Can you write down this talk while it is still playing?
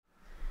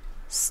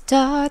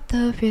Start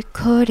the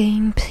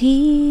recording,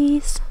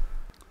 please.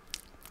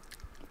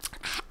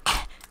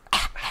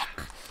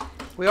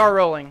 We are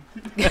rolling.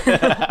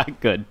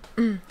 Good.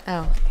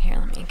 Oh, here,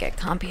 let me get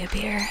Compy up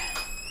here.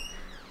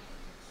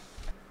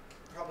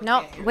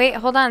 No, wait,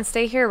 hold on.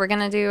 Stay here. We're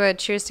going to do a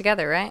cheers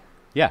together, right?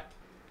 Yeah.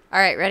 All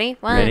right, ready?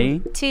 Ready?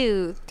 1,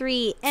 2,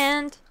 3,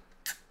 and...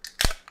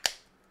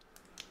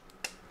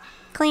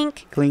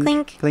 Clink, Clink,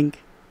 clink.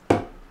 clink.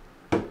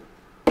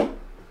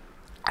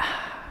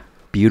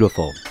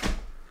 Beautiful.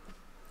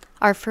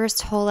 Our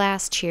first whole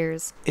ass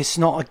cheers. It's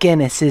not a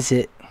Guinness, is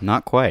it?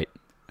 Not quite.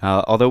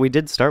 Although we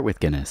did start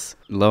with Guinness.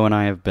 Lo and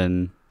I have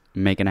been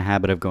making a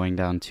habit of going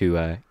down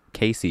to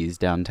Casey's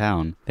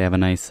downtown. They have a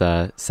nice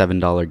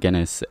 $7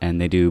 Guinness, and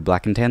they do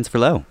black and tans for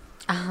low.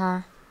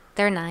 Uh-huh.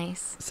 They're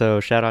nice. So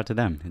shout out to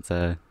them. It's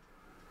a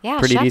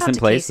pretty shout out decent to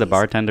place. The Casey's.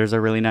 bartenders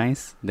are really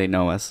nice. They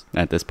know us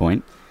at this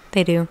point.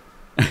 They do.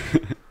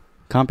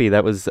 Compy,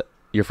 that was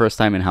your first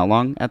time in how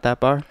long at that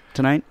bar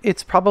tonight?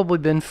 It's probably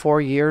been 4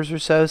 years or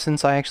so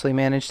since I actually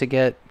managed to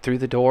get through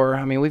the door.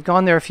 I mean, we've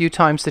gone there a few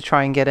times to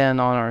try and get in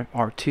on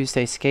our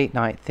Tuesday skate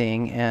night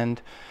thing,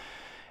 and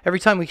every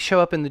time we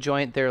show up in the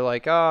joint, they're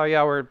like, "Oh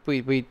yeah,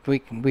 we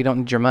don't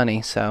need your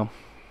money." So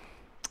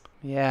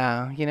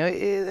yeah,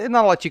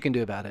 not a lot you can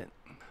do about it.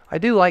 I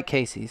do like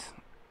Casey's.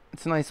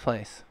 It's a nice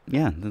place.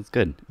 Yeah, that's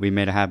good. We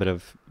made a habit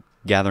of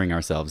gathering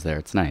ourselves there.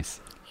 It's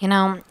nice.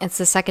 It's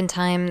the second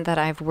time that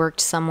I've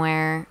worked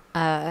somewhere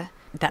that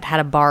had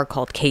a bar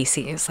called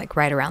Casey's, like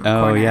right around the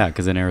corner. Oh, yeah,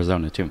 because in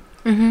Arizona, too.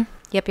 Mm-hmm.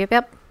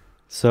 Yep.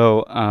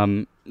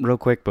 So, real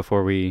quick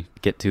before we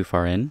get too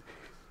far in,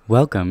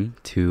 welcome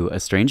to A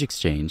Strange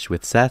Exchange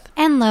with Seth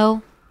And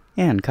Lo.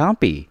 and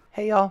Compy.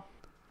 Hey y'all,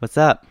 What's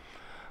up?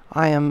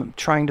 I am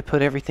trying to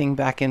put everything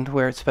back into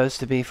where it's supposed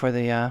to be for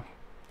the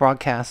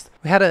broadcast.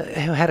 We had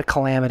a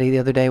calamity the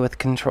other day with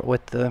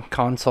the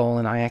console,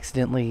 and I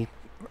accidentally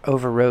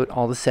overwrote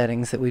all the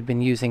settings that we'd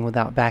been using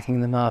without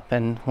backing them up,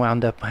 and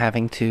wound up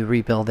having to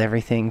rebuild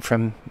everything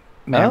from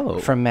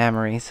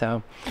memory.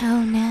 So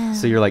Oh, no.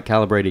 So you're like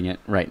calibrating it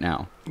right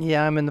now.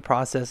 yeah, I'm in the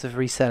process of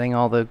resetting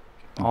all the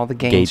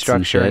game Gates and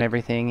structure shit. and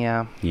everything.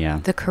 Yeah, Yeah.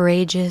 The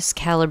courageous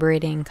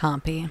calibrating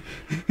Compy.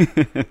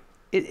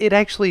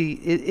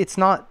 it's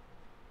not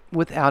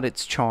without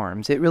its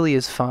charms. It really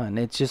is fun.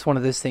 It's just one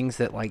of those things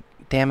that, like,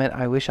 damn it,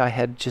 I wish I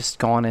had just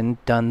gone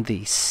and done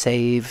the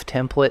save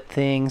template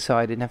thing so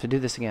I didn't have to do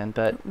this again.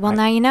 But Well,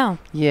 now you know.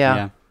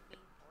 yeah.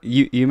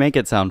 You make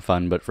it sound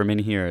fun, but from in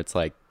here, it's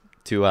like,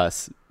 to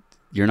us,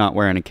 you're not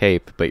wearing a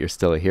cape, but you're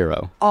still a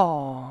hero.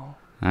 Oh.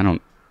 I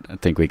don't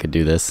think we could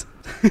do this.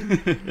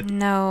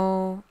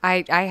 No,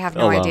 I have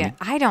no Alone. idea.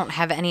 I don't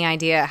have any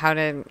idea how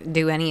to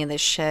do any of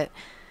this shit.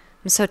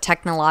 I'm so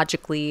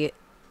technologically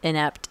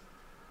inept.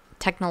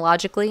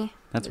 Technologically?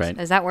 That's right.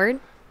 Is that word?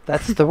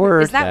 That's the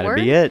word. Is that That'd word?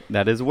 be it.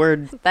 That is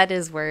word. That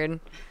is word.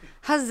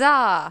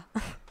 Huzzah!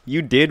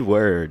 You did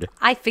word.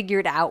 I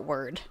figured out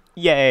word.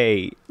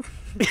 Yay.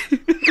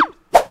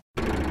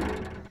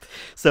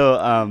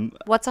 So,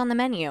 What's on the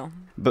menu?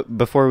 but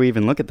before we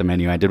even look at the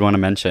menu, I did want to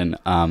mention,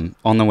 on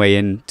the way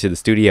into the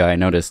studio, I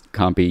noticed,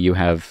 Compy, you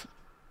have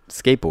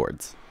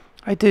skateboards.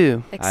 I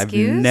do.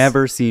 Excuse? I've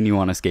never seen you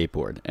on a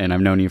skateboard, and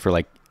I've known you for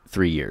like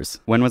 3 years.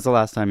 When was the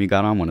last time you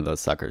got on one of those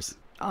suckers?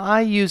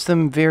 I use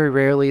them very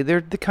rarely. They're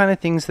the kind of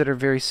things that are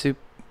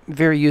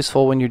very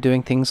useful when you're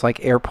doing things like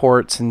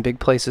airports and big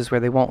places where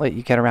they won't let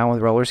you get around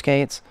with roller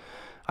skates.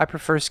 I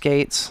prefer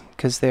skates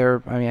because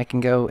I can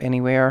go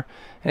anywhere.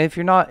 And if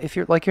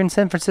you're in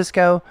San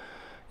Francisco,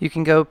 you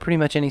can go pretty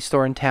much any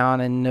store in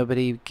town and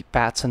nobody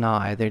bats an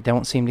eye. They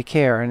don't seem to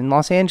care. And in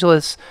Los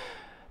Angeles,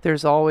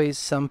 there's always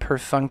some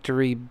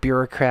perfunctory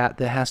bureaucrat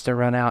that has to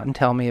run out and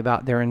tell me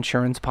about their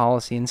insurance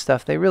policy and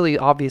stuff they really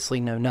obviously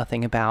know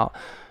nothing about.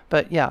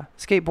 But yeah,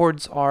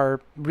 skateboards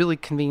are really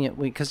convenient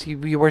because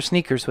you wear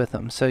sneakers with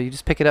them. So you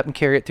just pick it up and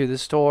carry it through the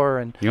store.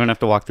 And You don't have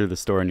to walk through the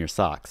store in your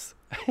socks.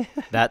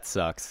 That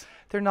sucks.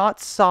 they're not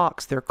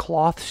socks, they're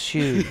cloth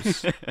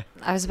shoes.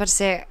 I was about to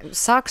say,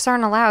 socks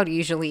aren't allowed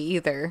usually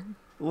either.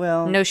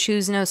 Well, No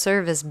shoes, no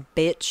service,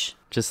 bitch.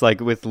 just like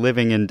with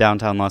living in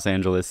downtown Los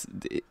Angeles,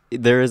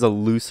 there is a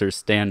looser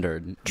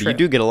standard. True. You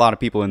do get a lot of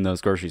people in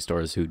those grocery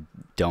stores who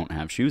don't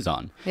have shoes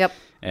on. Yep.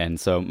 And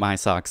so my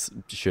socks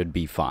should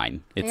be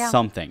fine. It's Yeah.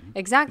 something.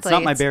 Exactly. It's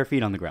not my bare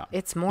feet on the ground.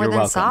 It's more You're than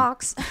welcome.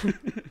 socks.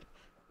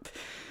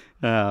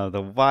 Oh,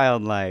 the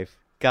wildlife.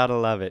 Gotta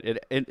love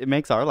it. It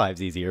makes our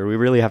lives easier. We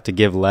really have to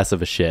give less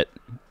of a shit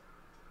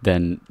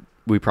than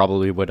we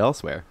probably would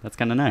elsewhere. That's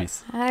kind of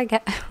nice. I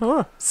get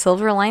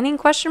silver lining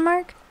question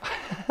mark?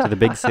 To the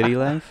big city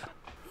life.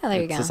 Yeah, there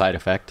you It's go. a side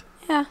effect.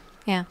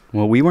 Yeah.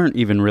 Well, we weren't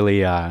even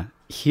really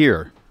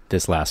here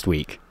this last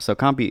week. So,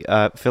 Compy,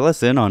 fill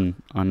us in on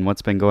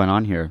what's been going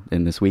on here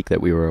in this week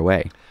that we were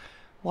away.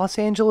 Los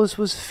Angeles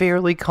was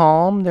fairly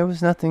calm. There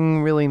was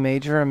nothing really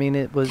major. I mean,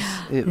 it was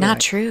Not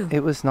true.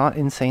 It was not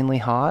insanely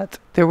hot.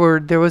 There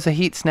was a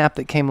heat snap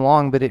that came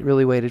along, but it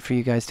really waited for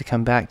you guys to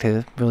come back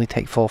to really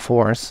take full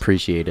force.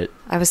 Appreciate it.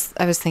 I was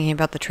thinking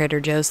about the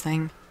Trader Joe's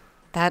thing.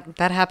 That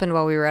happened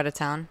while we were out of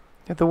town.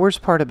 The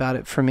worst part about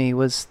it for me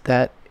was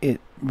that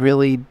it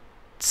really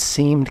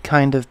seemed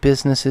kind of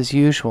business as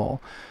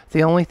usual.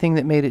 The only thing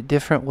that made it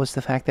different was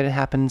the fact that it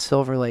happened in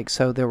Silver Lake,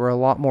 so there were a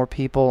lot more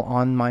people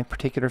on my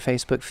particular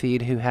Facebook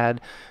feed who had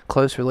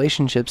close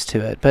relationships to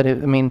it. But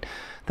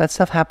that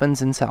stuff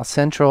happens in South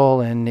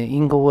Central and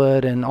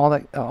Inglewood and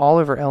all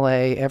over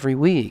LA every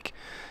week.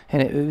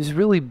 And it was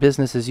really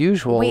business as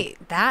usual. Wait,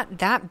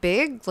 that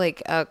big?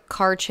 Like a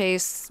car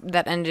chase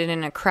that ended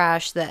in a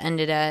crash that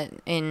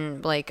ended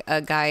in like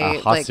a guy...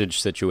 A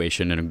hostage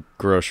situation in a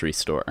grocery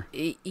store.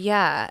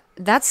 Yeah,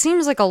 that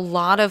seems like a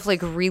lot of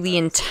like really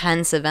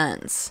intense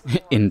events.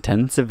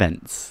 Intense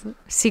events.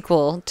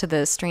 Sequel to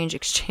the Strange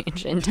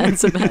Exchange,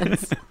 Intense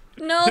Events.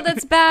 No,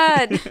 that's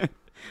bad.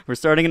 We're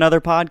starting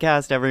another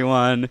podcast,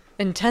 everyone.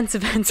 Intense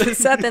Events with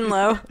Seth and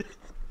Lo.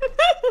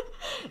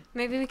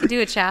 Maybe we could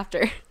do a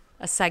chapter.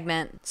 A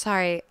segment.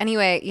 Sorry.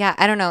 Anyway, yeah,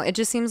 I don't know. It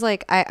just seems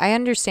like I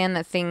understand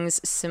that things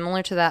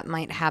similar to that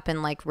might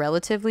happen like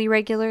relatively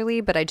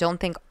regularly, but I don't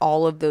think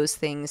all of those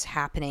things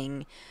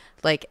happening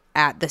like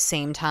at the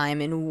same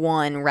time in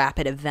one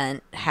rapid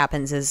event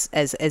happens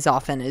as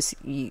often as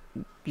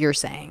you're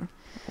saying.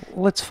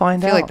 Let's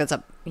find out. I feel like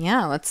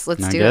that's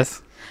let's I do guess.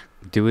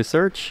 it. Do a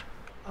search.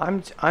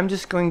 I'm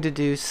just going to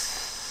do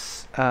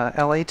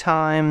LA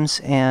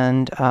Times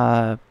and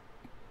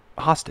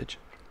hostage.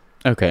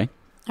 Okay.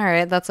 All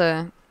right, that's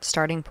a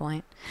starting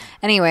point.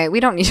 Anyway, we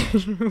don't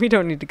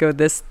need to go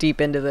this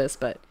deep into this,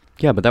 but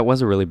Yeah, but that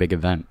was a really big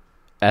event,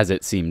 as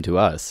it seemed to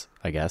us,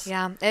 I guess.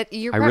 yeah, I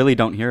really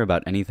don't hear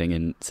about anything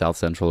in South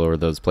Central or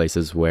those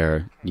places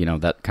where,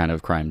 that kind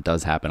of crime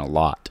does happen a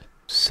lot.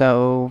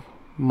 So,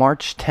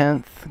 March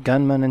 10th,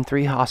 gunman and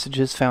 3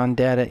 hostages found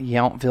dead at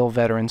Yountville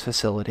Veterans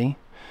Facility.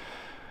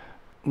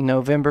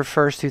 November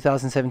 1st,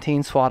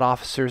 2017, SWAT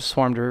officers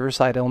swarmed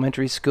Riverside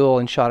Elementary School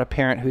and shot a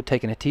parent who had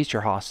taken a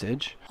teacher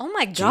hostage. Oh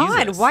my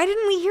God, Jesus. why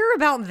didn't we hear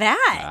about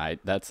that?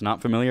 That's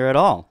not familiar at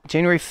all.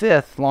 January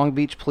 5th, Long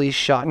Beach police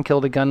shot and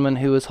killed a gunman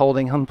who was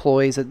holding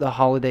employees at the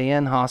Holiday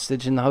Inn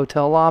hostage in the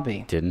hotel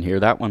lobby. Didn't hear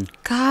that one.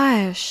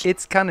 Gosh.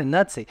 It's kind of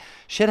nutsy.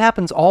 Shit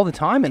happens all the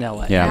time in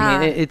LA. Yeah. I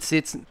mean,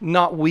 it's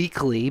not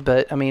weekly,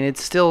 but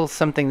it's still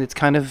something that's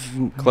kind of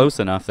Close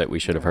enough that we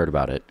should have heard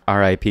about it.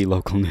 R.I.P.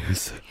 local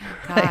news.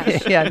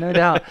 Gosh. Yeah, no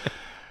doubt.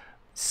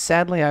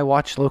 Sadly, I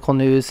watch local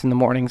news in the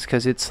mornings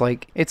because it's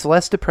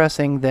less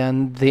depressing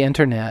than the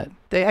internet.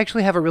 They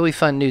actually have a really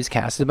fun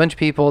newscast. A bunch of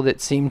people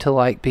that seem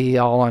to be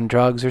all on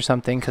drugs or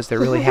something because they're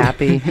really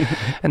happy,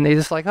 and they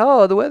just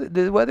oh,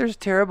 the weather's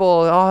terrible.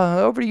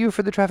 Oh, over to you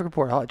for the traffic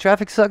report. Oh,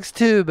 traffic sucks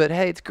too, but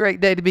hey, it's a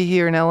great day to be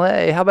here in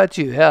LA. How about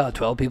you? Yeah,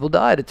 12 people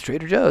died at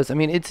Trader Joe's.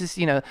 It's just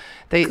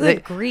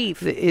Good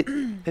grief.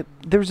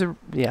 There's a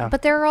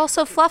But there are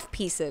also fluff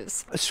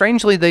pieces.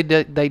 Strangely,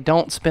 they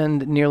don't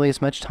spend nearly as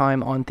much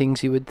time on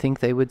things you would think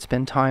they would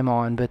spend time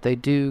on, but they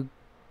do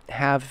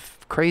have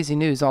crazy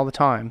news all the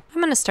time. I'm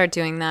going to start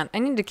doing that. I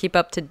need to keep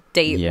up to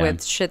date Yeah.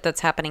 with shit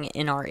that's happening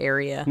in our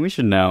area. We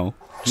should know.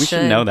 We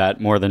should know that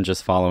more than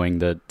just following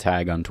the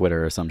tag on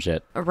Twitter or some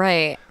shit.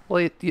 Right.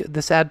 Well,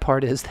 the sad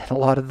part is that a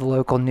lot of the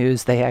local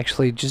news, they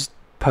actually just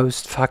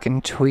post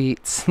fucking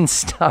tweets and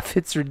stuff.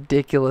 It's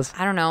ridiculous.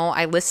 I don't know.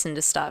 I listen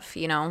to stuff,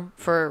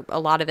 for a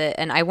lot of it.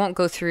 And I won't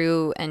go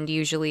through and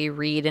usually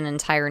read an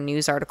entire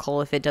news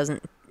article if it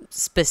doesn't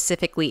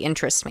specifically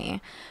interest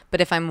me. But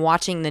if I'm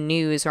watching the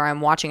news or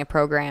I'm watching a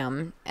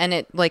program and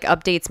it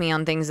updates me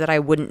on things that I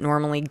wouldn't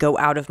normally go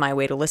out of my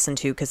way to listen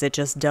to because it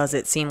just does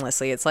it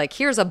seamlessly. It's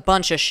here's a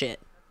bunch of shit.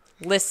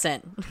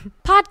 Listen.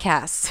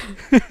 Podcasts.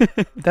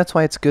 That's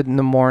why it's good in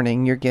the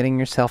morning. You're getting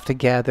yourself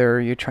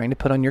together. You're trying to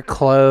put on your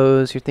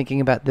clothes. You're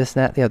thinking about this,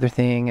 that, the other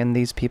thing. And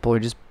these people are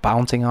just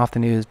bouncing off the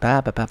news.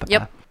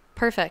 Yep.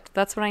 Perfect.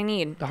 That's what I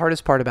need. The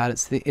hardest part about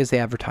it is the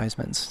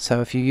advertisements.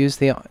 So if you use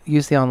the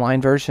online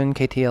version,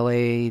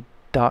 ktla.com,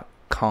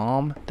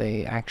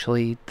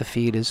 the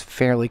feed is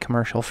fairly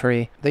commercial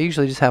free. They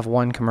usually just have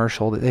one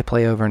commercial that they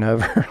play over and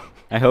over.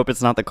 I hope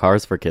it's not the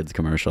Cars for Kids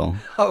commercial.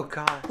 Oh,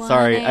 God.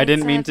 Sorry, I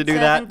didn't mean to do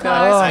that.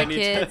 Cars No, for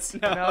Kids.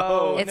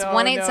 No, It's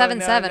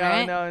 1877,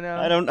 right? No.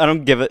 I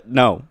don't give it.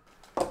 No.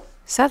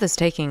 Seth is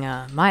taking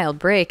a mild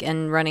break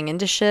and running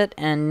into shit,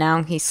 and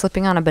now he's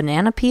slipping on a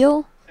banana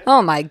peel?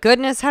 Oh my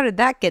goodness, how did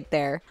that get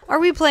there? Are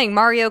we playing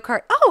Mario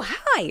Kart? Oh,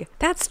 hi!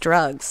 That's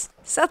drugs.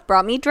 Seth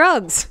brought me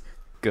drugs.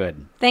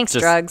 Good. Thanks,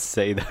 Just drugs.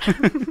 say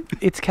that.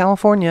 It's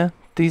California.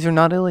 These are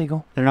not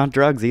illegal. They're not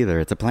drugs either.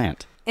 It's a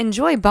plant.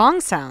 Enjoy bong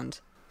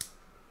sound.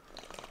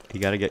 You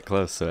gotta get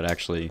close so it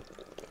actually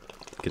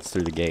gets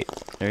through the gate.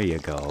 There you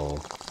go.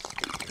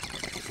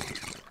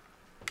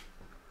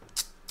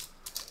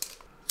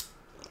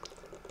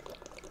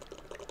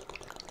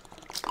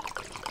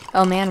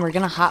 Oh man, we're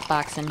gonna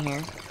hotbox in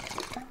here.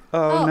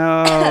 Oh,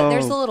 no.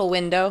 There's a little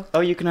window. Oh,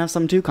 you can have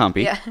some too,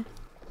 Compy. Yeah.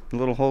 A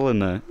little hole in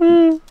the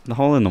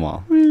hole in the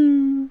wall.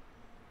 I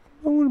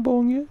want to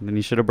bong you. Then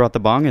you should have brought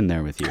the bong in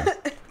there with you.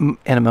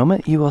 In a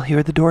moment, you will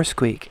hear the door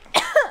squeak.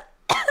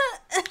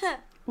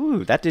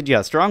 Ooh, that did you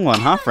a strong one,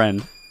 huh,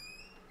 friend?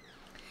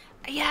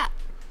 Yeah.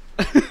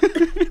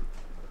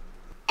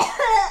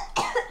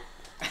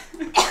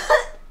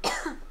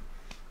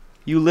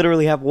 You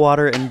literally have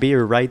water and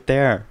beer right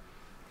there.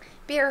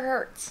 Beer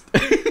hurts.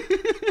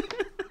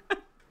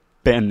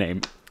 Band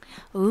name.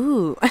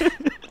 Ooh.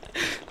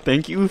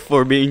 Thank you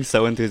for being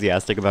so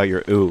enthusiastic about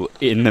your ooh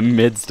in the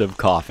midst of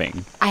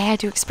coughing. I had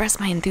to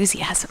express my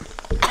enthusiasm.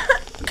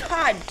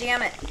 God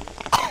damn it.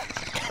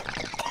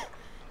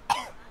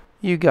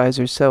 You guys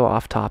are so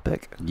off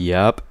topic.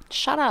 Yep.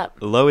 Shut up.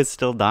 Lo is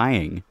still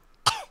dying.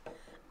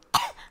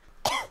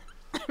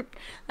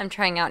 I'm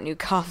trying out new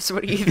coughs.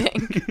 What do you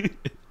think?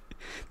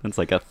 That's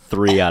like a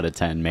 3 out of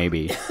 10,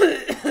 maybe.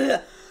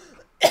 Well,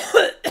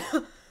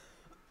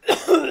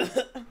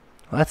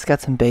 that's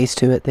got some bass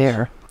to it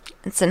there.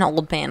 It's an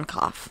old man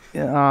cough.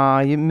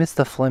 You missed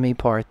the phlegmy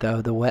part,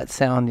 though. The wet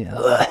sound.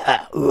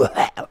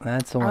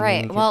 That's the one. All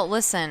right. Well,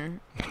 listen.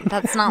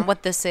 That's not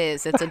what this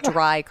is. It's a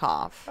dry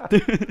cough.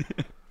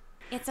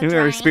 It's a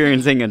We're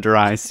experiencing a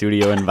dry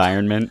studio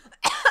environment.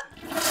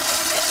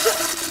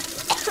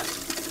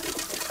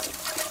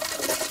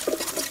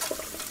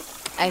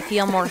 I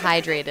feel more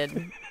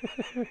hydrated.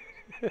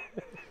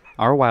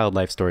 Our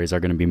wildlife stories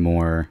are going to be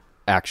more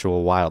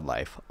actual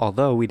wildlife,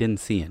 although we didn't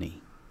see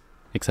any,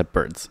 except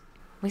birds.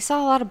 We saw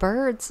a lot of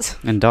birds.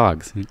 And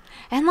dogs.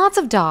 And lots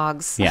of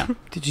dogs. Yeah.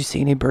 Did you see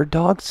any bird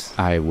dogs?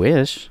 I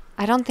wish.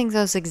 I don't think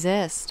those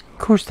exist. Of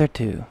course there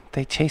do.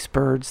 They chase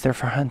birds. They're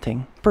for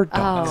hunting. Bird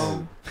dogs.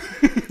 Oh.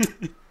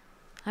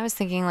 I was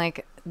thinking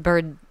like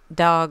bird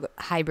dog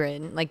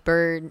hybrid, like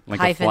bird Like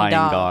hyphen a flying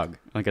dog. dog.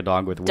 Like a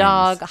dog with wings.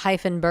 Dog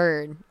hyphen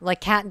bird.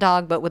 Like cat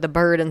dog, but with a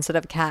bird instead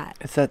of cat.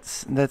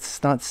 That's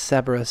not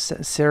Cerberus.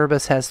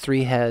 Cerberus has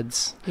 3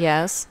 heads.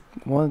 Yes.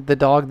 One, the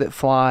dog that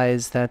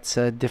flies, that's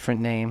a different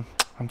name.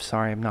 I'm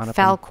sorry, I'm not a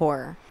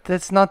Falcor.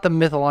 That's not the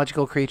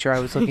mythological creature I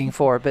was looking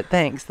for, but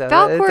thanks. Though.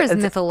 Falcor is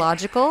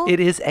mythological. It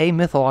is a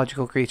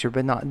mythological creature,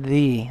 but not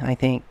the, I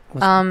think.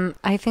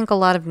 I think a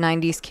lot of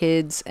 90s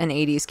kids and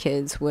 80s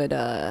kids would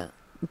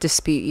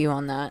dispute you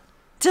on that.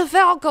 To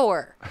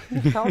Falcor!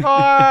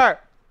 Falcor!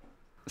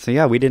 So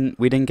yeah, we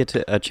didn't get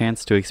a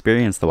chance to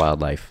experience the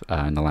wildlife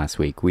in the last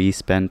week. We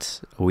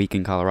spent a week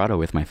in Colorado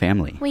with my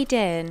family. We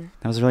did.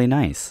 That was really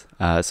nice.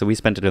 So we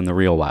spent it in the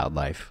real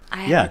wildlife.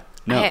 I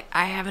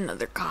have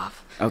another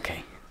cough.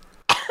 Okay.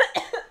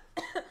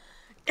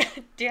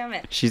 Damn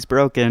it. She's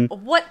broken.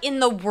 What in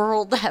the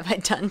world have I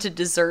done to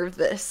deserve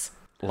this?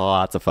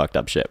 Lots of fucked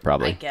up shit,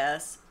 probably. I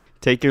guess.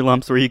 Take your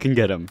lumps where you can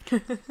get them.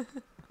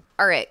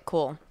 All right,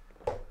 cool.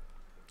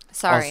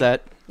 Sorry. All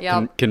set?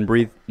 Yep. Can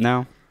breathe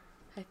now?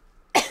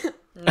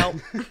 Nope.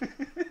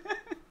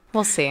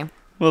 We'll see.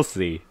 We'll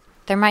see.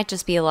 There might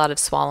just be a lot of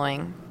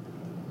swallowing.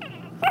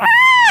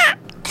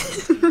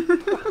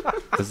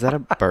 Is that a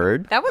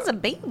bird? That was a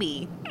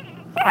baby.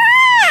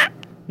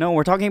 No,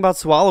 we're talking about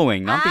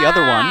swallowing, not the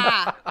other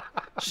one.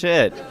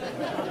 Shit.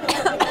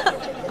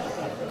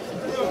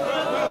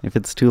 If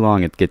it's too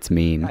long, it gets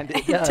mean.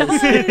 It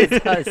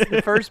does.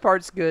 The first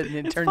part's good,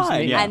 and it turns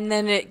fine, me. yeah. And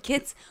then it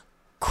gets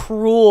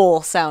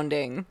cruel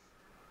sounding.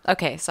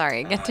 Okay,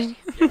 sorry. Continue.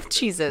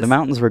 Jesus. The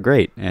mountains were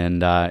great,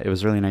 and it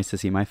was really nice to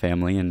see my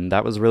family, and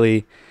that was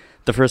really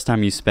the first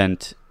time you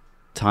spent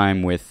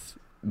time with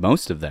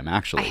most of them,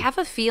 actually. I have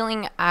a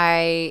feeling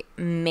I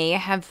may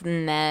have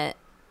met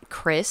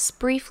Chris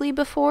briefly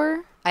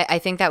before. I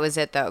think that was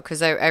it, though,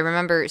 because I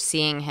remember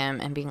seeing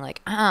him and being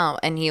like, oh,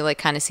 and he like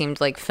kind of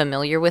seemed like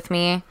familiar with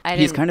me.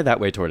 He's kind of that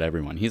way toward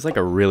everyone. He's like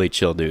a really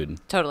chill dude.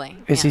 Totally.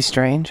 Is he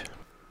strange?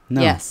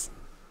 No. Yes.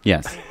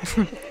 Yes.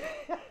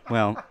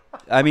 Well,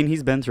 I mean,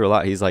 he's been through a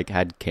lot. He's like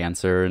had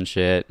cancer and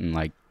shit and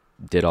like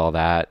did all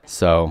that.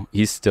 So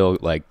he's still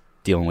like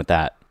dealing with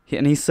that.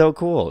 And he's so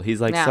cool. He's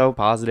like so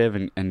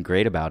positive and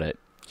great about it.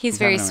 He's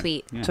very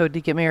sweet. Yeah. So did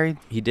he get married?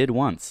 He did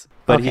once.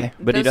 But Okay.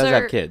 he Those does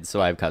are- have kids,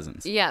 so I have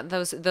cousins. Yeah,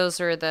 those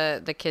are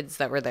the kids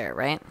that were there,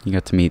 right? You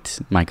got to meet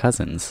my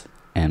cousins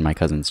and my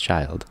cousin's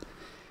child.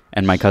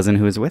 And my cousin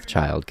who is with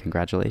child.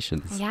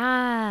 Congratulations.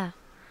 Yeah.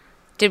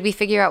 Did we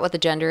figure out what the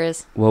gender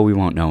is? Well, we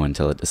won't know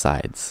until they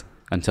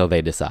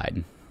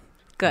decide.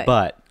 Good.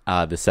 But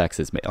the sex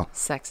is male.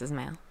 Sex is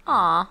male.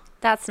 Aw,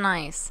 that's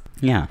nice.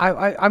 Yeah.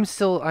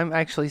 I'm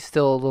actually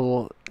still a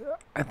little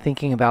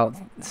thinking about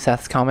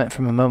Seth's comment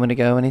from a moment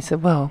ago, and he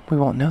said, well, we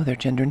won't know their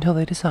gender until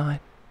they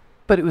decide.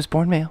 But it was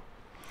born male.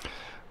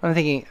 I'm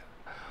thinking,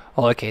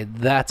 oh, okay,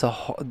 that's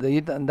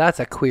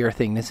a queer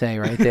thing to say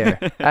right there.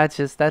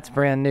 that's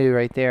brand new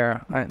right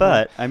there.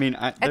 But I mean,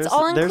 It's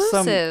all there's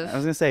some. inclusive. I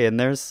was gonna say, and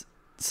there's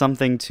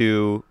something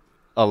to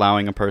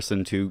allowing a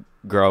person to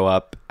grow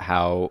up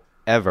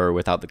however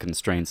without the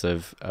constraints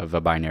of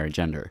a binary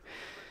gender.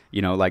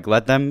 You know, like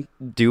let them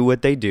do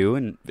what they do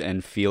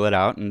and feel it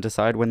out and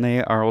decide when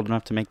they are old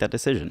enough to make that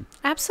decision.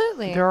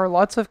 Absolutely. There are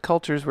lots of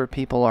cultures where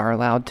people are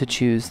allowed to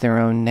choose their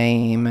own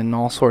name and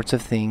all sorts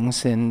of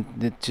things, and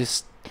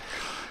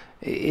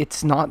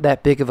it's not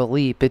that big of a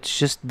leap. It's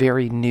just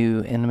very new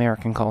in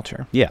American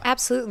culture. Yeah.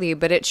 Absolutely,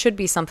 but it should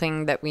be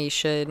something that we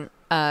should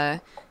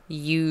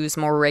use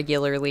more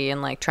regularly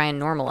and like try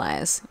and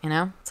normalize, you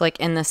know? It's like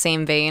in the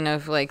same vein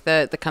of like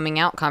the coming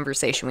out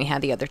conversation we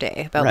had the other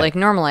day about Right. like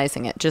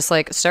normalizing it. Just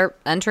like start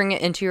entering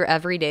it into your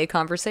everyday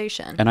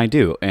conversation. And I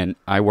do. And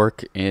I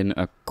work in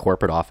a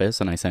corporate office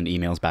and I send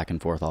emails back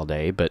and forth all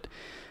day. But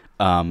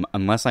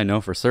unless I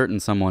know for certain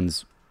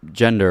someone's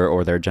gender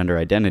or their gender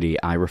identity,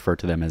 I refer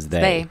to them as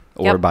they.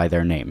 Or Yep. by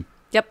their name.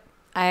 Yep.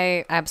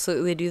 I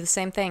absolutely do the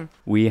same thing.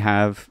 We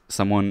have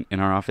someone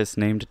in our office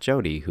named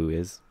Jody who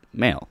is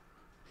male.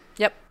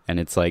 Yep. And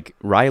it's like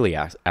Riley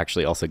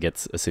actually also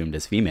gets assumed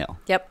as female.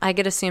 Yep. I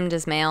get assumed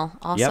as male.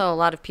 Also, Yep. a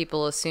lot of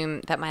people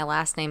assume that my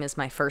last name is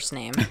my first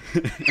name.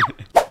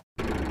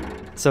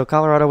 So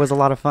Colorado was a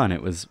lot of fun.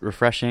 It was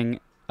refreshing.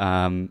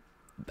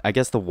 I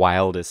guess the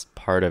wildest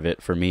part of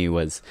it for me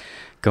was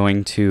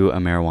going to a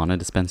marijuana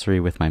dispensary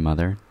with my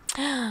mother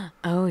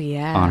Oh,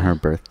 yeah. on her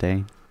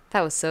birthday.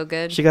 That was so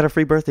good. She got a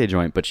free birthday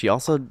joint, but she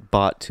also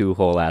bought 2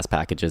 whole ass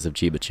packages of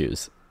Chiba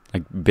Chews.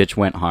 Like, bitch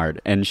went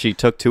hard. And she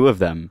took 2 of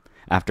them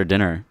after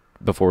dinner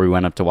before we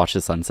went up to watch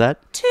the sunset.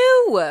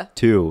 2.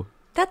 2.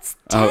 That's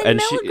 10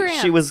 And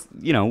milligrams. she was,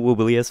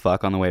 woobly as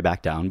fuck on the way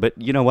back down. But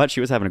you know what? She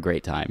was having a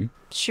great time.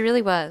 She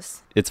really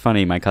was. It's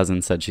funny. My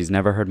cousin said she's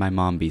never heard my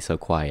mom be so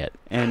quiet.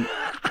 And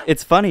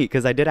it's funny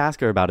because I did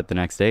ask her about it the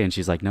next day. And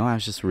she's like, no, I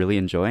was just really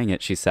enjoying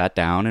it. She sat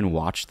down and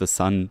watched the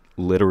sun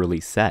literally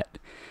set.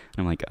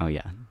 And I'm like, oh,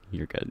 yeah,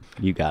 you're good.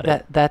 You got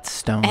it. That's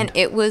stoned. And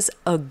it was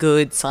a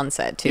good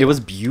sunset, too. It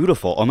was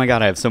beautiful. Oh, my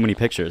God. I have so many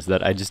pictures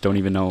that I just don't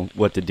even know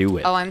what to do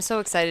with. Oh, I'm so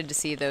excited to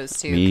see those,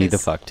 too. Me the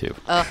fuck, too.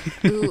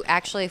 Ooh,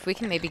 actually, if we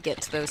can maybe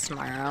get to those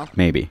tomorrow.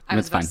 Maybe. I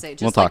was That's about fine. to say,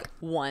 just We'll talk. like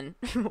one.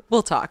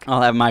 We'll talk.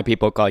 I'll have my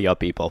people call your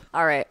people.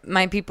 All right.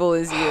 My people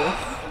is you.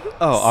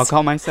 Oh, I'll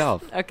call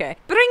myself. Okay.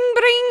 Bring,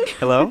 bring.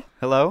 Hello?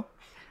 Hello?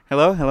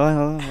 Hello? Hello?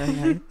 Hello? Hey,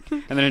 hey.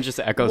 And then it just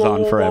echoes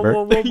on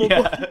forever.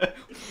 Yeah.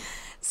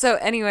 So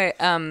anyway,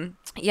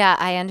 yeah,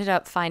 I ended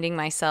up finding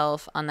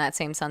myself on that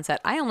same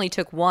sunset. I only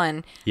took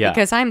one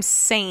because I'm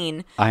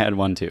sane. I had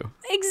one too.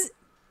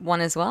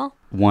 One as well?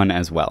 One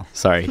as well.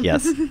 Sorry,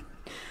 yes.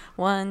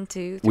 1,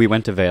 2, 3. We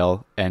went to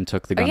Vail and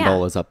took the Oh, yeah.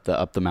 gondolas up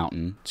the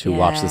mountain to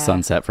watch the Yeah.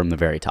 sunset from the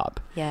very top.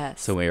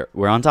 Yes. So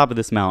we're on top of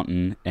this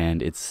mountain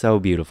and it's so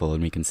beautiful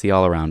and we can see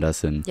all around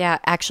us and Yeah,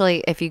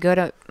 actually, if you go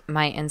to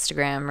my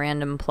Instagram,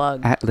 random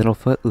plug, at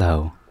Littlefoot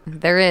Low.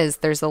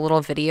 there's a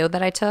little video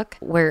that I took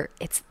where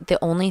it's the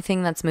only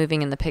thing that's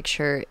moving in the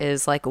picture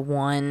is like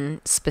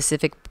one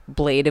specific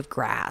blade of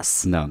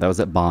grass. No, that was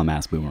at Bomb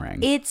Ass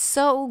Boomerang. It's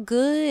so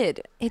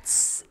good.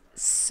 It's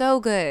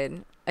so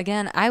good.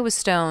 Again, I was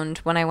stoned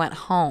when I went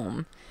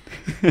home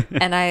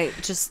and I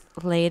just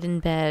laid in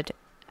bed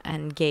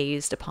and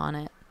gazed upon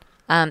it.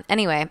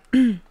 Anyway,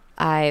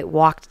 I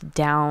walked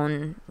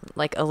down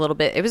like a little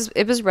bit.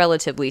 It was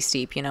relatively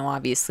steep,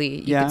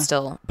 obviously you could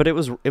still. But it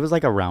was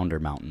like a rounder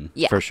mountain,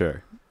 Yeah. for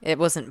sure. It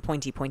wasn't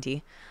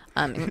pointy.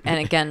 And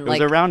again, It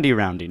like was a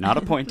roundy, not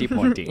a pointy.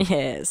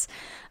 yes.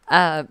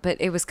 But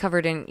it was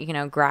covered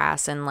in,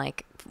 grass and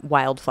like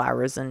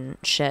wildflowers and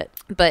shit.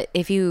 But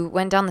if you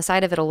went down the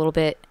side of it a little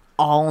bit,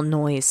 all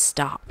noise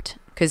stopped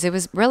because it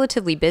was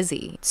relatively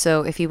busy.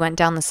 So if you went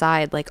down the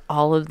side, like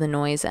all of the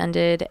noise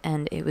ended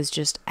and it was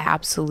just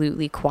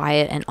absolutely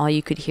quiet and all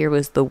you could hear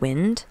was the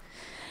wind.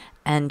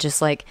 And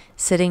just like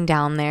sitting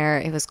down there,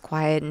 it was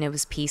quiet and it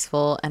was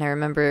peaceful. And I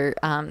remember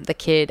the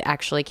kid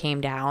actually came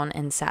down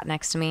and sat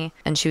next to me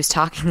and she was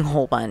talking a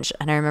whole bunch.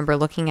 And I remember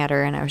looking at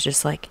her and I was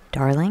just like,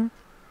 darling,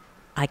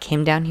 I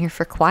came down here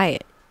for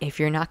quiet. If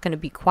you're not going to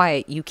be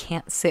quiet, you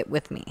can't sit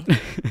with me.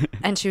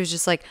 And she was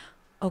just like,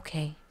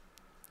 okay.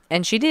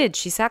 And she did.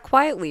 She sat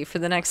quietly for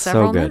the next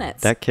several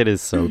minutes. That kid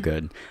is so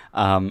good.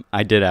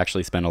 I did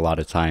actually spend a lot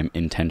of time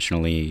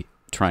intentionally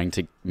trying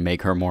to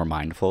make her more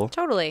mindful.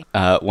 Totally.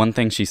 One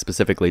thing she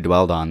specifically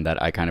dwelled on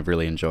that I kind of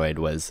really enjoyed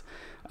was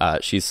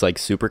she's like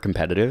super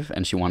competitive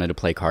and she wanted to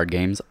play card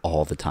games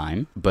all the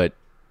time, but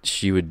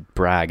she would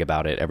brag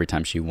about it every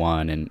time she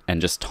won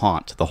and just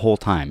taunt the whole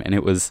time. And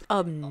it was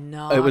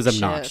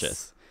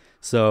obnoxious.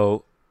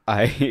 So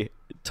I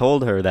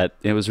told her that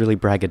it was really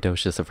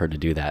braggadocious of her to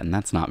do that, and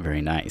that's not very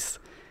nice.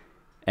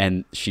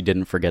 And she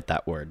didn't forget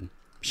that word.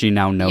 She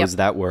now knows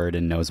that word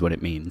and knows what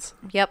it means.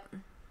 Yep.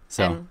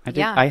 So And,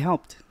 I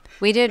helped.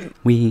 We did.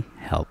 We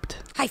helped.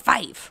 High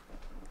five.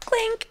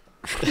 Clink.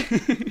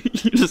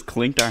 You just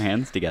clinked our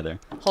hands together.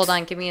 Hold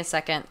on. Give me a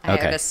second. I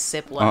have a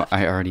sip Oh, left.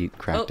 I already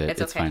cracked it.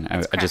 it's okay. Fine.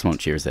 It's I just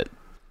won't cheers it.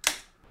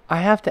 I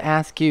have to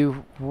ask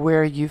you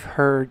where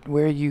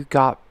you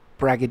got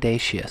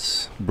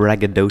braggadocious.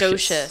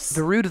 Braggadocious.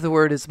 The root of the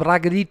word is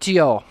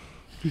braggadocio,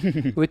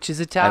 which is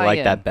Italian. I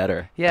like that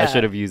better. Yeah. I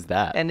should have used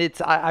that. And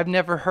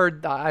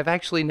I've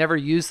actually never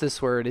used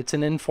this word. It's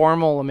an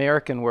informal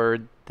American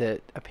word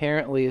that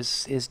apparently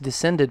is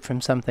descended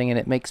from something, and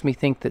it makes me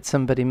think that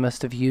somebody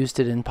must have used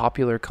it in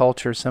popular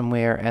culture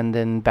somewhere and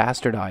then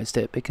bastardized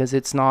it, because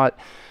it's not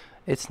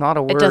It's not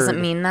a word. It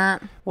doesn't mean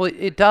that. Well,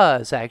 it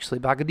does actually.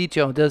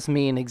 Bragadicio does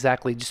mean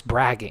exactly just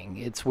bragging.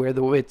 It's where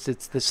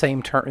it's the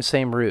same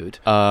same root.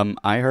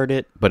 I heard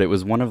it, but it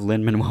was one of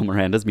Lin-Manuel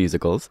Miranda's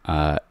musicals,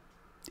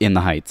 In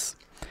the Heights.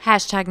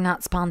 Hashtag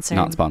not sponsored.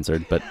 Not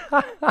sponsored, but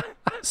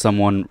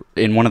someone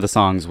in one of the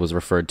songs was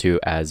referred to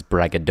as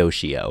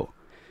braggadocio.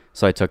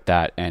 So I took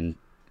that and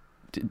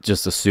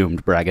just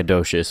assumed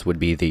braggadocious would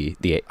be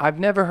the. I've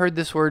never heard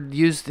this word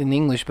used in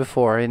English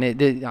before, and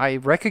I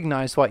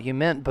recognized what you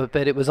meant, but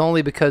it was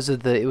only because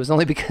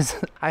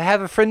I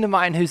have a friend of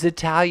mine who's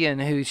Italian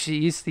who she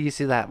used to use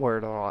that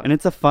word a lot. And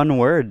it's a fun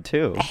word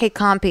too. Hey,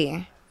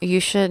 Compy,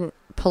 you should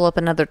pull up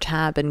another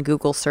tab and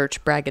Google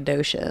search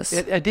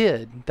braggadocious. I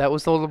did. That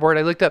was the word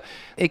I looked up.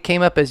 It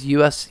came up as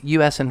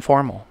U.S.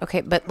 informal. Okay,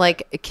 but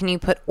can you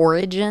put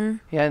origin?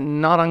 Yeah,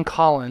 not on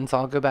Collins.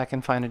 I'll go back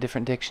and find a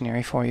different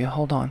dictionary for you.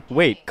 Hold on.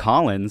 Wait,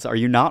 Collins, are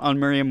you not on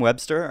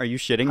Merriam-Webster? Are you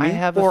shitting me? I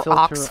have Or a filter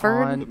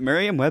Oxford? on.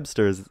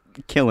 Merriam-Webster is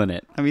killing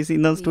it. Have you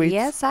seen those tweets?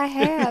 Yes, I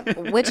have.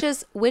 Which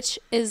is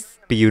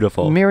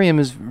Beautiful. Merriam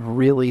is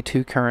really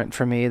too current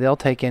for me. They'll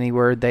take any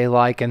word they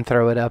like and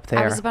throw it up there.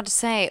 I was about to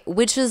say,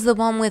 which is the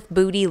one with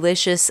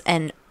bootylicious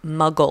and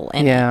muggle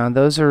in it? Yeah,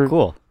 those are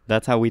Cool.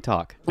 That's how we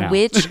talk now.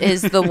 Which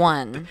is the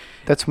one?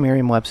 That's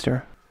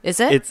Merriam-Webster. Is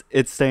it?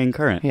 It's staying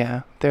current.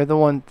 Yeah, they're the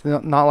one,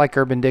 not like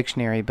Urban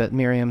Dictionary, but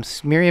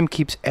Merriam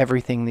keeps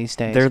everything these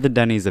days. They're the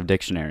Denny's of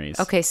dictionaries.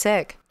 Okay,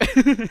 sick.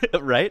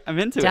 Right? I'm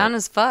into Down it.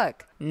 as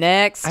fuck.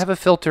 Next. I have a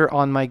filter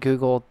on my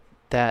Google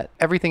that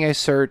everything I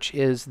search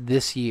is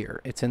this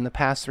year. It's in the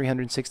past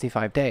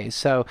 365 days.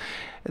 So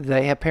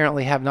they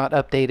apparently have not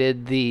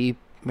updated the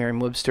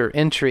Merriam-Webster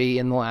entry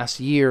in the last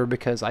year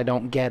because I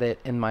don't get it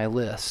in my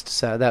list.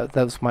 So that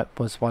was what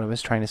I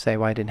was trying to say,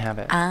 why I didn't have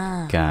it.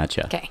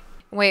 Gotcha. Okay.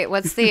 Wait,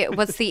 what's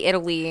the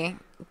Italy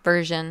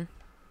version?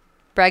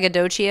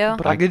 Braggadocio?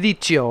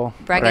 Bragadicio.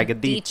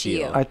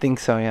 Braggadocio. I think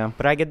so, yeah.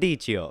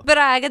 Braggadocio.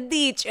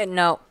 Braggadocio.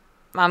 No,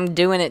 I'm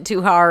doing it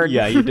too hard.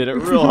 Yeah, you did it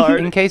real hard.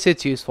 In case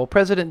it's useful,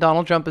 President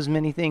Donald Trump is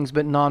many things,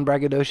 but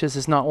non-braggadocious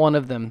is not one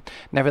of them.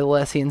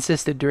 Nevertheless, he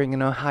insisted during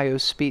an Ohio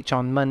speech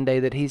on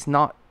Monday that he's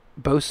not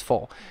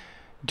boastful,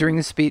 during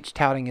the speech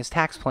touting his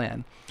tax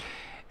plan.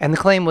 And the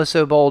claim was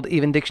so bold,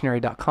 even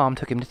Dictionary.com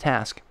took him to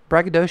task.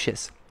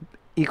 Braggadocious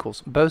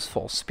equals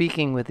boastful,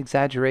 speaking with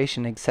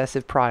exaggeration,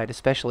 excessive pride,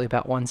 especially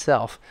about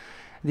oneself.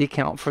 The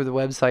account for the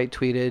website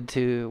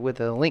tweeted with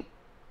a link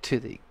to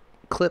the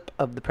clip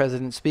of the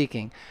president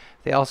speaking.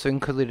 They also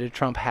included a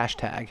Trump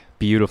hashtag.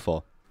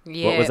 Beautiful.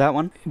 Yeah. What was that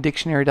one?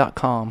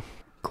 Dictionary.com.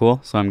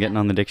 Cool. So I'm getting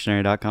on the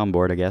Dictionary.com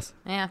board, I guess.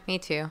 Yeah, me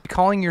too.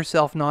 Calling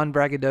yourself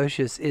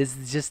non-braggadocious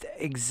is just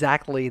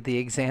exactly the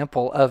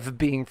example of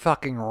being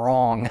fucking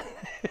wrong.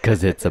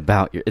 Because it's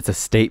a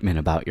statement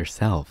about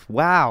yourself.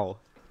 Wow.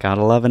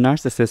 Gotta love a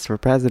narcissist for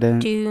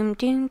president. Doom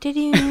doom da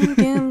doom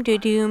doom da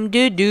doom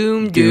da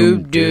doom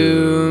doom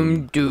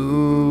doom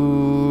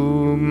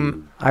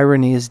doom.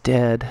 Irony is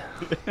dead.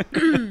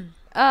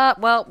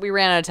 Well, we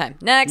ran out of time.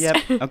 Next.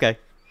 Yep. Okay.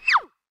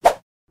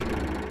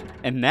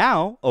 And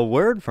now, a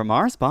word from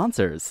our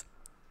sponsors.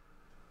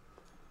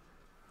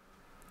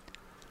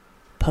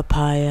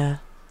 Papaya.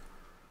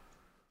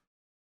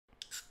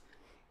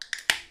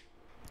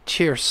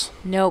 Cheers.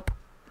 Nope.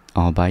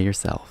 All by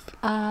yourself.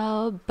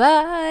 All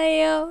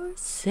by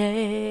yourself.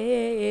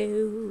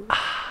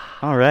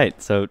 All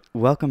right. So,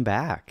 welcome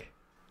back.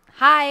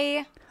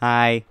 Hi.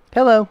 Hi.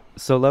 Hello.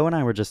 So, Lo and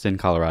I were just in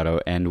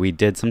Colorado, and we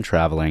did some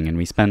traveling, and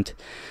we spent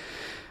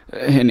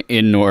an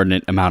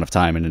inordinate amount of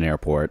time in an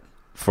airport.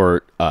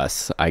 For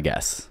us, I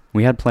guess.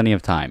 We had plenty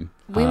of time.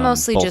 We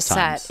mostly both just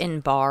times. sat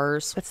in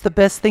bars. That's the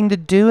best thing to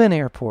do in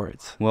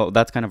airports. Well,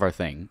 that's kind of our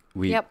thing.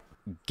 We Yep.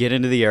 get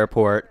into the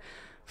airport,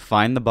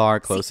 find the bar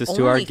closest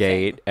to our only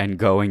gate, thing. and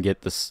go and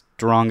get the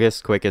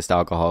strongest, quickest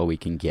alcohol we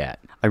can get.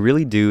 I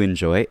really do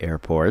enjoy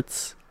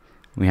airports.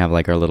 We have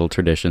like our little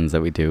traditions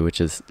that we do,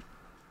 which is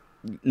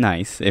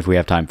nice if we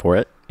have time for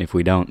it. If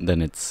we don't,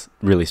 then it's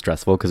really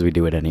stressful because we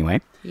do it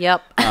anyway.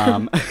 Yep.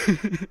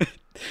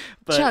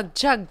 But chug,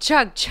 chug,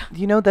 chug, chug.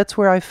 You know, that's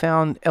where I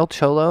found El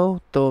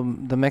Cholo,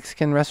 the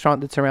Mexican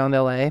restaurant that's around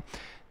LA.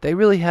 They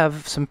really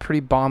have some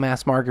pretty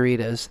bomb-ass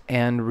margaritas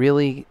and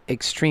really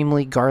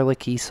extremely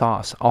garlicky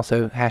sauce.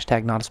 Also,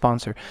 hashtag not a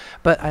sponsor.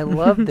 But I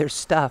love their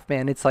stuff,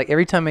 man. It's like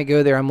every time I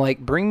go there, I'm like,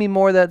 bring me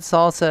more of that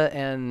salsa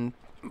and,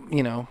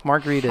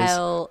 margaritas.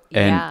 Hell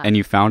yeah. And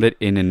you found it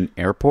in an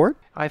airport?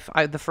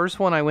 The first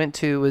one I went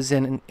to was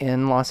in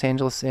Los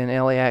Angeles, in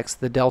LAX,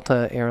 the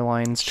Delta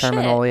Airlines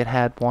terminal. It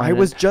had one. I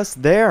was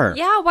just there.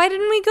 Yeah, why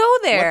didn't we go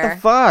there? What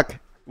the fuck?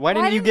 Why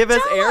didn't you didn't give you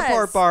us tell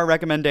airport us? bar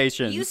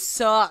recommendations? You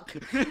suck.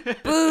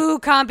 Boo,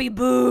 Compy,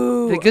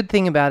 boo. The good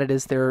thing about it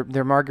is their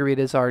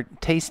margaritas are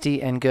tasty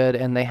and good,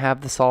 and they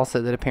have the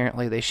salsa that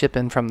apparently they ship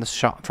in from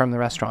the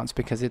restaurants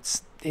because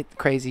it's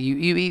crazy.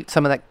 You eat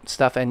some of that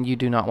stuff and you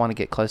do not want to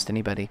get close to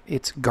anybody.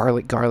 It's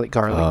garlic, garlic,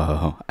 garlic.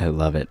 Oh, I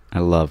love it. I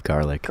love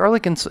garlic.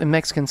 Garlic in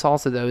Mexican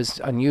salsa, though, is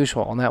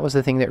unusual, and that was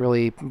the thing that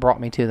really brought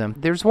me to them.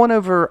 There's one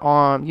over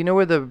on, you know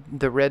where the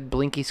red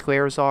blinky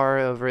squares are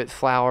over at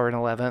Flower and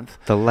 11th?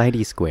 The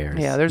lighty squares.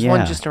 Yeah, there's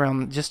one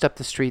just up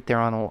the street there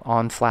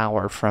on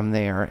Flower from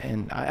there,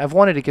 and I've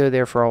wanted to go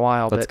there for a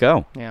while. Let's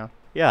go. Yeah.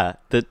 Yeah,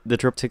 the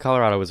trip to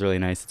Colorado was really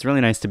nice. It's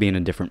really nice to be in a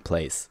different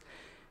place.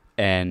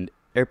 And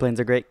airplanes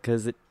are great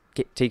because it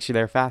takes you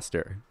there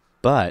faster.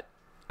 But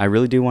I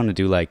really do want to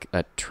do like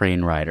a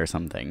train ride or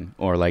something,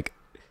 or like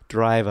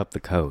drive up the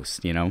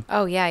coast, you know?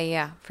 Oh,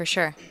 yeah, for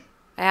sure.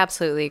 I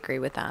absolutely agree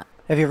with that.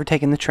 Have you ever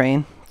taken the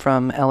train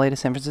from LA to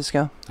San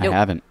Francisco? Nope. I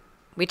haven't.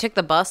 We took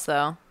the bus,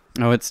 though.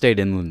 Oh, it stayed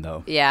inland,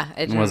 though. Yeah,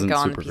 it didn't wasn't go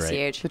on the super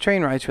great. PCH. The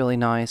train ride's really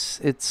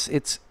nice.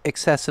 It's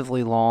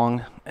excessively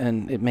long,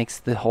 and it makes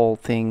the whole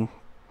thing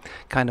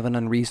kind of an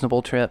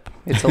unreasonable trip.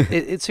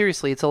 It's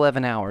seriously, it's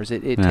 11 hours.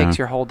 It takes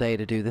your whole day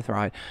to do the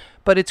ride,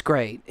 but it's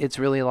great. It's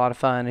really a lot of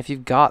fun. If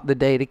you've got the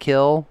day to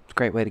kill, it's a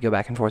great way to go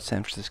back and forth to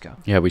San Francisco.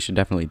 Yeah, we should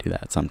definitely do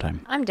that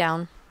sometime. I'm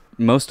down.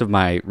 Most of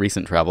my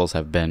recent travels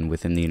have been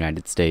within the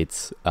United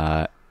States.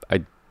 I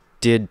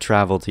did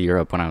travel to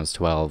Europe when I was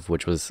 12,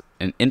 which was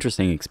an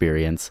interesting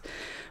experience,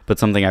 but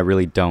something I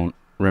really don't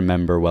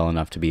remember well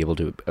enough to be able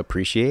to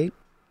appreciate.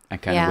 I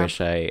kind of wish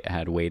I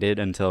had waited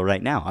until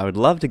right now. I would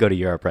love to go to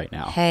Europe right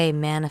now. Hey,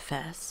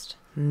 manifest.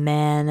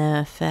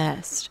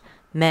 Manifest.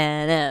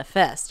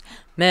 Manifest.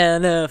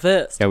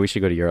 Manifest. Yeah, we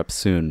should go to Europe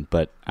soon,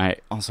 but I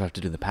also have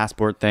to do the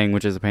passport thing,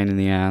 which is a pain in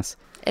the ass.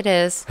 It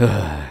is.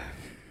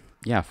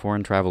 Yeah,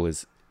 foreign travel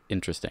is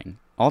interesting.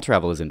 All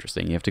travel is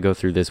interesting. You have to go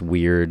through this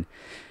weird,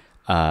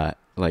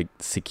 like,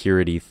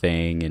 security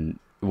thing. And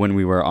when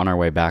we were on our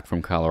way back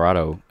from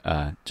Colorado,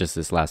 just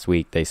this last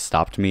week, they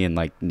stopped me and,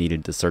 like,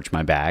 needed to search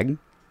my bag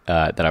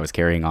that I was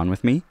carrying on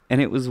with me.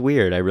 And it was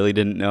weird. I really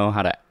didn't know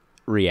how to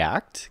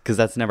react because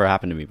that's never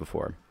happened to me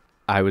before.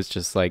 I was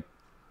just, like,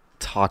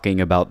 talking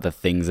about the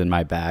things in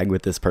my bag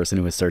with this person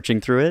who was searching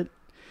through it.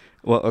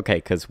 Well, okay,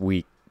 because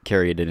we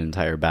carried an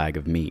entire bag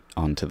of meat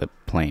onto the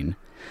plane.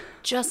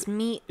 Just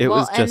meat. It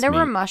was just and there meat.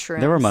 were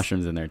mushrooms. There were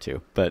mushrooms in there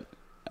too, but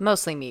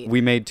mostly meat. we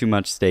made too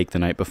much steak the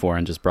night before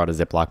and just brought a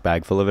Ziploc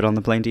bag full of it on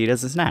the plane to eat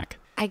as a snack.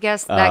 I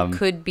guess that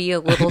could be a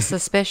little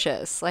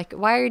suspicious. Like,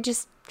 why are you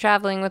just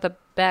traveling with a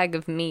bag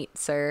of meat,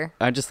 sir?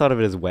 I just thought of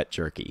it as wet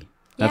jerky.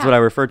 That's Yeah. what I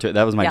referred to it.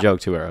 That was my joke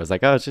to her. I was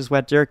like, oh, it's just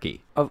wet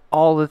jerky. Of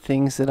all the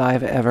things that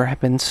I've ever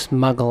been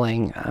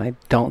smuggling, I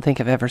don't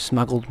think I've ever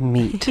smuggled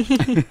meat.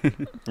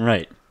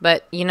 Right.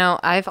 But, you know,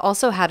 I've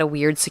also had a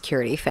weird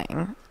security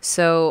thing.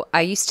 So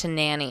I used to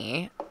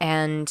nanny,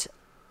 and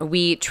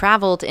we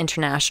traveled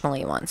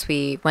internationally once.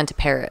 We went to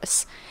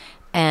Paris.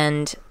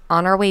 And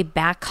on our way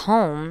back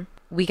home,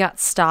 we got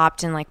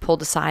stopped and, like,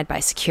 pulled aside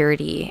by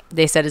security.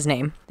 They said his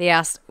name. They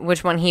asked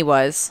which one he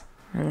was.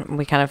 And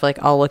we kind of,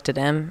 like, all looked at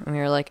him. And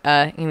we were like,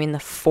 you mean the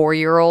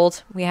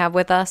 4-year-old we have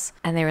with us?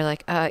 And they were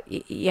like,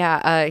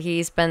 yeah,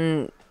 he's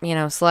been, you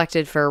know,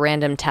 selected for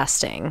random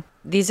testing.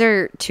 These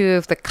are two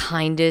of the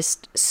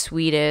kindest,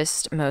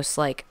 sweetest, most,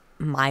 like,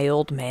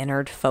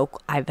 mild-mannered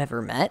folk I've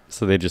ever met.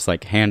 So they just,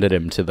 like, handed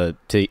him to the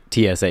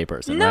TSA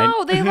person, right?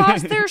 No, they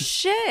lost their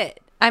shit.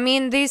 I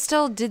mean, they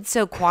still did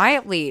so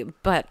quietly,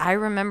 but I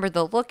remember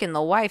the look in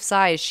the wife's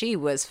eyes. She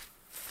was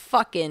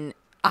fucking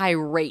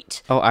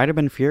irate. Oh, I'd have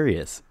been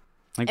furious.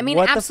 Like, I mean,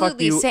 what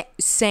absolutely the fuck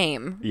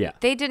same. Yeah.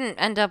 They didn't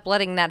end up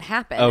letting that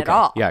happen Okay. at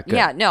all. Yeah, good.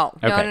 Yeah, no.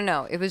 Okay.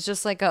 No. It was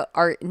just like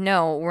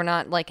no, we're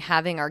not, like,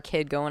 having our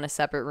kid go in a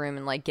separate room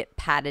and, like, get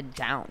patted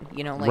down.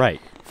 You know, like,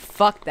 Right.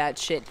 Fuck that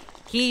shit.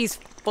 He's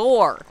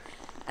 4.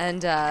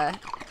 And,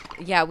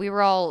 yeah, we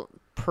were all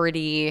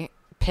pretty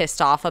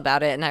pissed off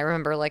about it, and I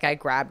remember, like, I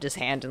grabbed his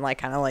hand and, like,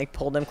 kind of, like,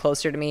 pulled him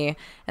closer to me,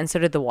 and so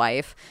did the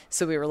wife.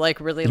 So we were,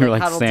 like, really, You're,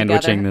 like, like, huddled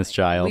sandwiching together. this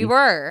child. We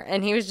were,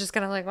 and he was just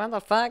kind of like, what the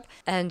fuck?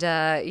 And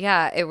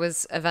yeah, it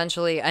was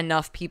eventually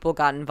enough people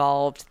got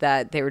involved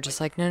that they were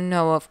just like,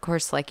 no, of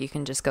course, like, you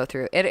can just go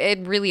through.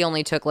 It really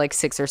only took like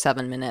 6 or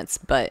 7 minutes,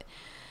 but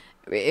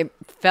it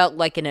felt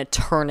like an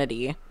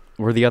eternity.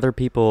 Were the other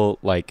people,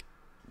 like,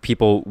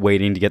 people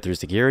waiting to get through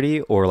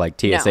security, or,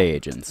 like, TSA No.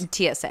 agents?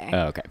 TSA.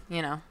 Oh, okay.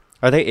 You know,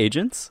 Are they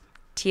agents?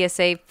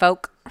 TSA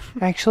folk.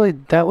 Actually,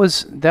 that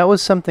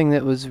was something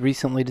that was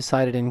recently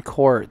decided in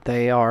court.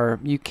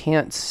 You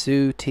can't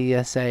sue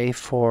TSA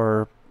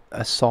for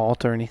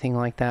assault or anything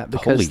like that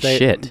because Holy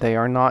shit. they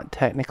are not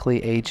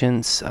technically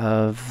agents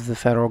of the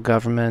federal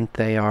government.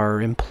 They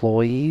are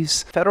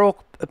employees.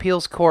 Federal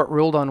Appeals Court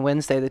ruled on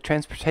Wednesday that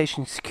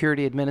Transportation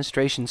Security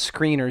Administration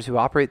screeners who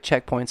operate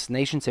checkpoints at the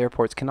nation's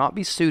airports cannot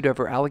be sued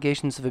over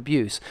allegations of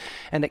abuse,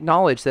 and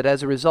acknowledged that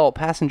as a result,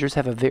 passengers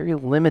have a very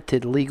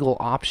limited legal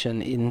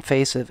option in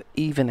face of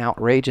even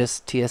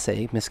outrageous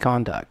TSA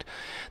misconduct.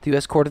 The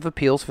U.S. Court of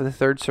Appeals for the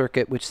Third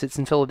Circuit, which sits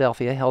in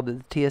Philadelphia, held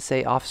that the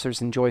TSA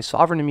officers enjoy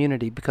sovereign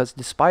immunity because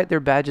despite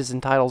their badges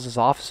and titles as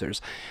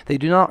officers, they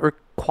do not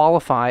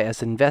qualify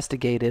as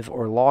investigative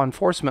or law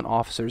enforcement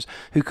officers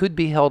who could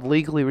be held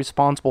legally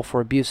responsible for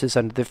abuses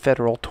under the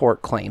Federal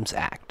Tort Claims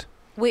Act.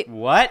 Wait,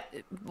 What?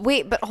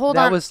 but hold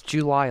That on. was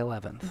July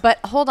 11th. But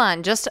hold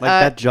on, just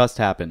That just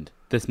happened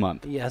this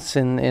month. Yes,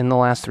 in the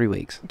last 3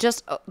 weeks.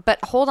 but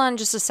hold on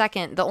just a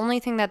second. The only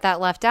thing that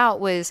left out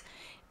was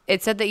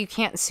it said that you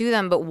can't sue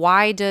them, but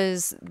why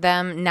does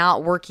them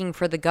not working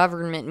for the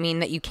government mean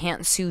that you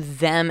can't sue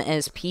them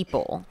as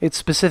people? It's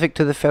specific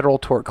to the Federal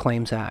Tort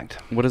Claims Act.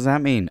 What does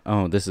that mean?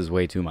 Oh, this is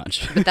way too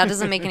much. But that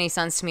doesn't make any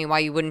sense to me why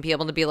you wouldn't be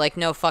able to be like,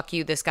 no, fuck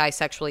you, this guy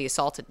sexually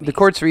assaulted me. The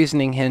court's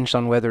reasoning hinged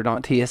on whether or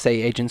not TSA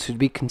agents should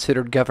be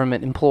considered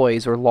government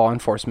employees or law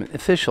enforcement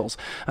officials.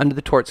 Under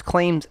the Tort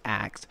Claims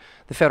Act,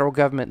 the federal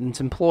government and its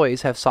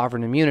employees have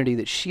sovereign immunity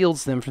that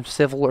shields them from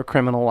civil or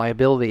criminal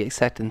liability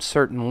except in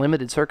certain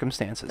limited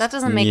circumstances. That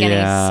doesn't make any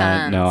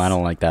sense. No, I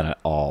don't like that at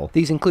all.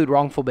 These include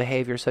wrongful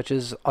behavior such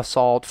as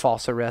assault,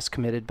 false arrest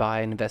committed by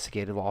an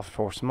investigative law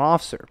enforcement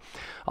officer.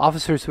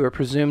 Officers who are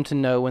presumed to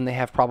know when they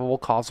have probable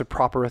cause or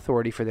proper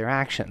authority for their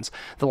actions.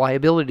 The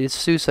liability to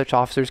sue such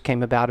officers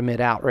came about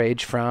amid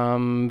outrage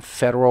from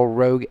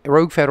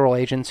rogue federal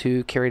agents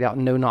who carried out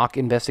no-knock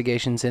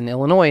investigations in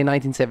Illinois in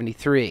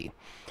 1973.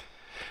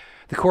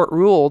 The court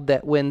ruled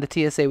that when the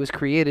TSA was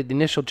created, the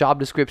initial job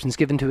descriptions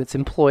given to its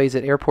employees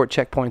at airport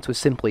checkpoints was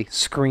simply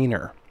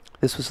screener.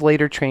 This was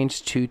later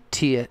changed to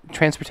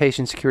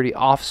Transportation Security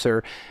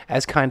Officer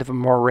as kind of a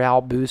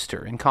morale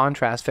booster. In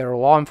contrast,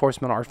 federal law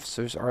enforcement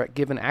officers are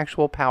given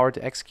actual power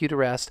to execute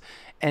arrests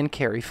and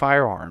carry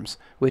firearms,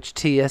 which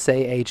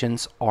TSA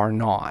agents are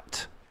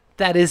not.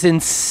 That is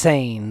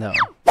insane, though.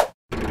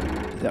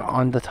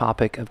 On the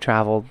topic of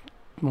travel,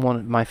 one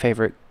of my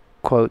favorite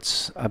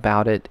quotes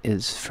about it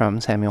is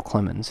from Samuel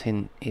Clemens.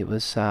 It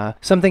was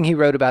something he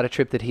wrote about a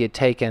trip that he had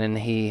taken, and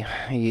he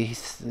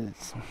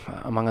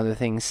among other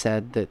things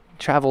said that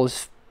travel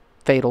is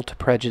fatal to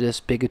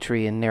prejudice,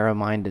 bigotry, and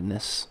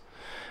narrow-mindedness.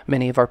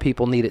 Many of our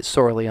people need it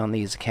sorely on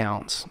these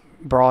accounts.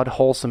 Broad,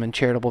 wholesome, and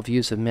charitable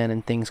views of men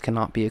and things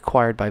cannot be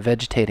acquired by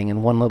vegetating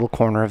in one little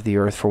corner of the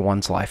earth for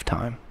one's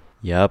lifetime.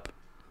 Yep.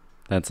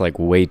 That's like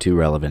way too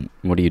relevant.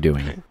 What are you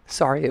doing?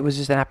 Sorry, it was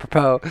just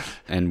apropos.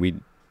 And we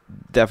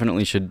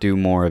definitely should do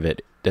more of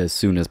it as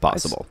soon as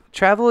possible.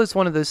 Travel is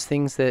one of those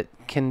things that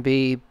can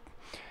be,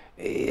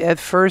 at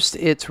first,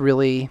 it's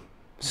really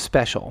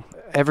special.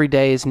 Every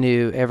day is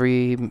new.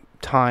 Every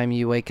time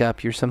you wake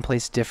up, you're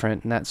someplace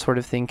different, and that sort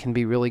of thing can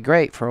be really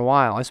great for a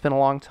while. I spent a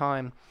long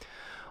time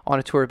on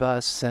a tour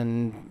bus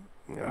and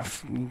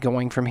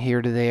going from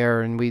here to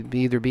there, and we'd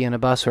either be in a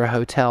bus or a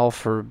hotel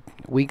for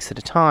weeks at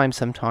a time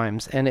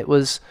sometimes, and it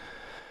was...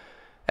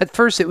 At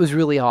first, it was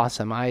really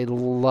awesome. I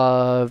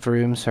love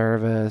room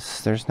service.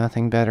 There's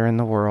nothing better in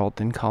the world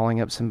than calling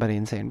up somebody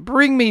and saying,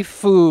 "Bring me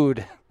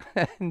food,"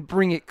 and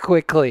bring it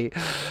quickly.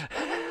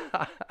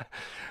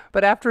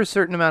 But after a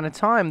certain amount of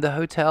time, the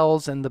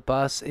hotels and the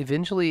bus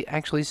eventually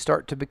actually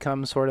start to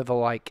become sort of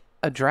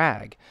a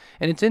drag.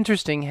 And it's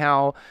interesting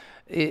how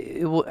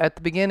at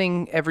the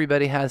beginning,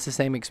 everybody has the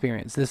same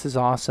experience. This is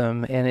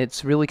awesome. And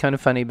it's really kind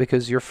of funny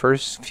because your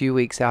first few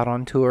weeks out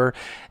on tour,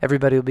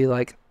 everybody will be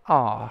like,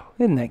 "Aw,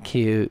 isn't that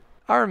cute?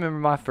 I remember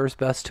my first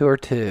bus tour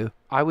too.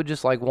 I would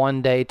just like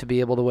one day to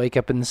be able to wake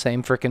up in the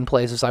same frickin'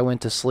 place as I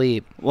went to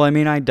sleep." Well, I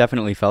mean, I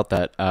definitely felt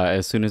that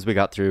as soon as we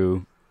got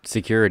through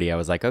security. I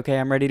was like, okay,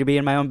 I'm ready to be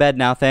in my own bed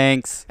now,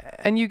 thanks.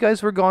 And you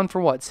guys were gone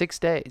for what, 6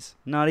 days?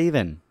 Not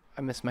even.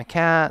 I miss my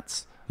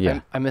cats.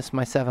 Yeah. I miss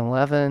my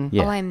 7-Eleven.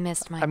 Yeah. Oh, I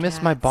missed my I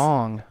miss my cats.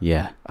 bong.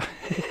 Yeah.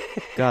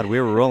 God, we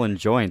were rolling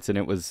joints, and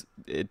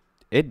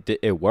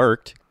it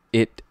worked.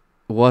 It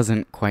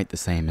wasn't quite the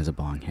same as a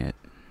bong hit.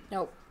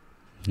 Nope.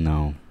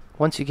 No.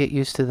 Once you get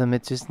used to them,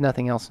 it's just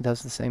nothing else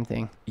does the same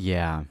thing.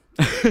 Yeah.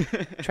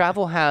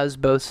 Travel has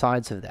both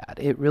sides of that.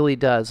 It really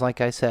does.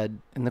 Like I said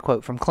in the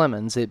quote from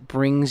Clemens, it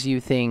brings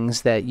you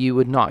things that you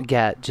would not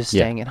get just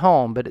staying at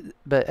home.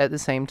 But at the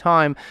same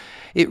time,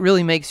 it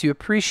really makes you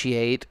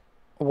appreciate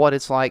what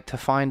it's like to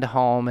find a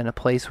home in a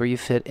place where you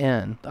fit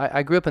in.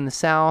 I grew up in the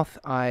South.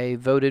 I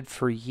voted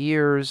for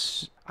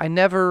years. I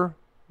never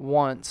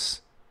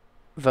once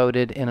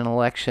voted in an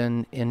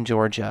election in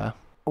Georgia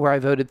where I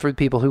voted for the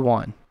people who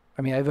won.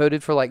 I mean, I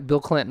voted for like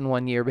Bill Clinton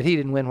one year, but he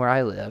didn't win where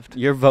I lived.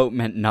 Your vote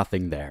meant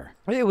nothing there.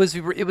 It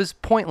was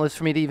pointless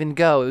for me to even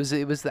go.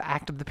 It was the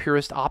act of the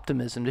purest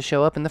optimism to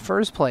show up in the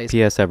first place.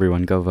 P.S.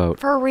 Everyone, go vote.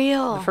 For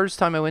real. The first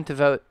time I went to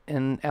vote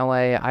in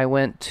L.A., I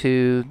went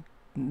to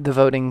the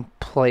voting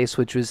place,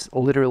 which was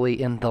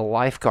literally in the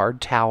lifeguard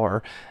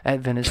tower at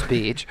Venice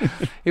Beach.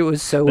 It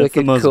was so That's wicked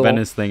the most cool.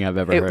 Venice thing I've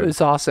ever heard. It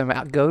was awesome.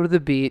 Go to the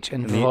beach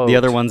and vote. The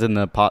other one's in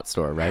the pot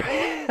store,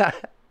 right?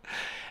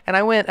 And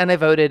I went and I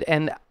voted,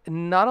 and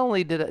not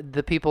only did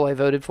the people I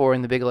voted for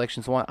in the big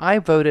elections won, I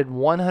voted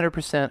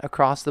 100%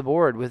 across the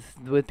board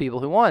with people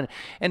who won.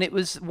 And it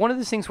was one of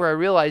those things where I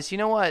realized, you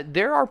know what,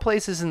 there are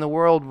places in the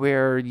world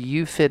where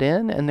you fit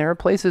in, and there are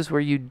places where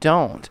you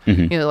don't.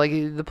 Mm-hmm. You know, like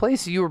the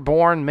place you were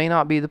born may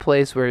not be the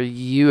place where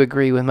you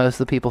agree with most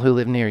of the people who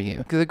live near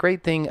you. The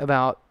great thing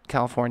about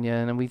California,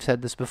 and we've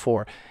said this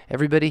before,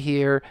 everybody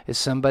here is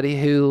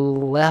somebody who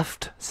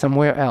left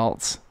somewhere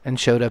else and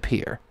showed up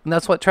here. And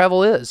that's what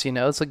travel is, you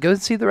know. It's like, go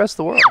see the rest of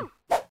the world.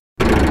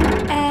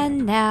 And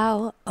And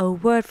now, a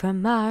word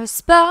from our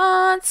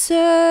sponsors.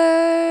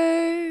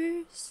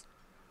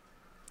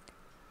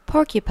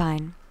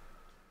 Porcupine.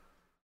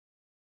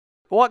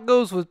 What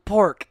goes with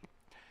pork?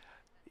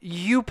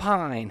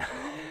 Upine.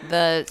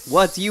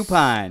 What's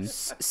Upine?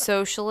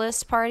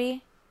 Socialist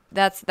Party.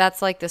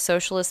 That's like the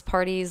Socialist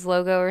Party's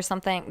logo or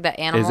something. The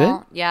animal. Is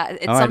it? Yeah,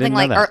 it's Oh, I something didn't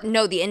know like that.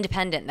 no, the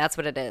Independent. That's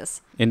what it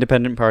is.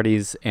 Independent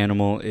Party's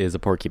animal is a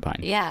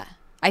porcupine. Yeah,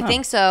 I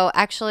think so.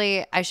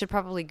 Actually, I should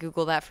probably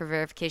Google that for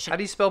verification. How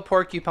do you spell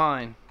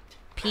porcupine?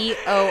 Porcupine.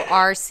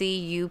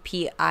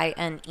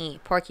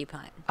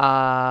 Porcupine.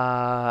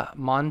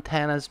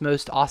 Montana's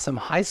most awesome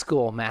high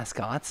school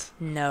mascots.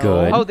 No.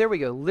 Good. Oh, there we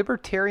go.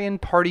 Libertarian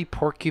Party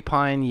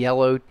porcupine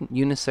yellow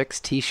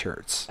unisex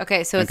T-shirts.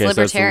 Okay, so it's Okay,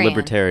 libertarian. so it's the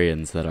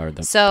libertarians that are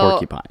the So-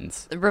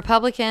 porcupines.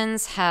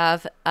 Republicans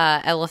have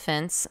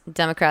elephants.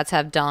 Democrats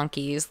have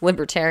donkeys.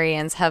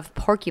 Libertarians have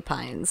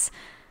porcupines.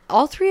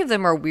 All three of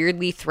them are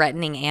weirdly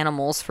threatening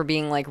animals for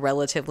being like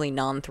relatively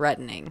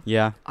non-threatening.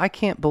 Yeah. I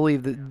can't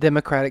believe the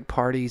Democratic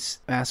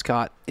Party's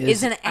mascot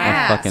Is an A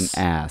ass. fucking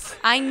ass.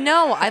 I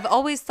know. I've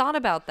always thought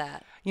about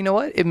that. You know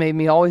what? It made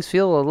me always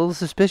feel a little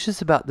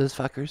suspicious about those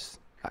fuckers.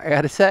 I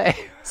gotta say.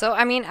 So,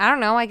 I mean, I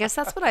don't know. I guess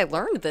that's what I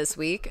learned this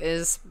week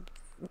is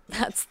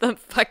that's the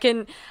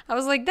fucking... I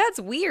was like, that's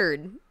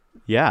weird.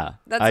 Yeah.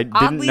 That's I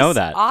didn't know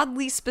that.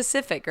 Oddly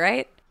specific,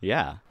 right?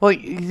 Yeah. Well,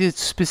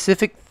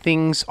 specific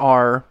things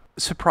are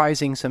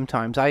surprising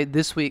sometimes.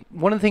 This week,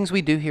 one of the things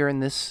we do here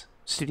in this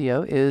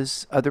studio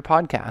is other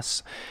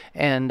podcasts,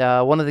 and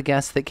one of the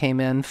guests that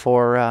came in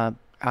for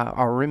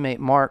our roommate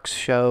Mark's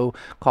show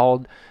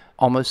called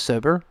Almost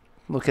Sober.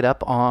 Look it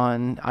up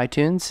on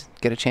iTunes.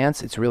 Get a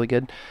chance. It's really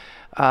good.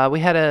 We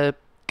had a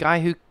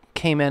guy who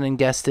came in and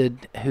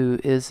guested who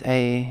is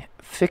a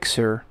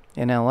fixer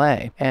in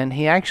LA, and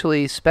he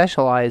actually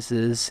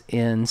specializes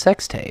in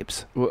sex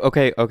tapes.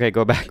 Okay,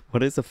 go back.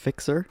 What is a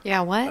fixer?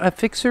 Yeah, what? A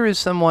fixer is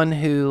someone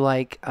who,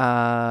 like,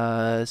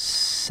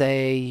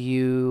 say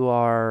you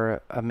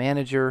are a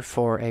manager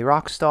for a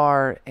rock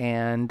star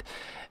and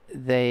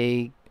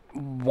they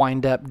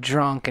wind up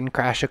drunk and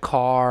crash a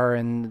car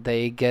and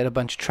they get a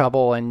bunch of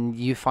trouble and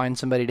you find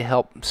somebody to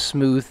help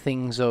smooth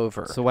things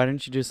over. So why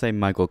didn't you just say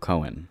Michael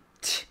Cohen?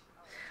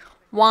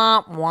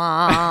 Womp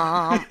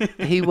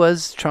womp. He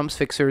was Trump's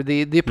fixer.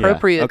 The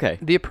appropriate okay.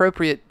 the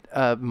appropriate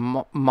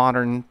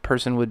modern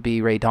person would be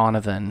Ray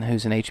Donovan,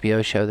 who's an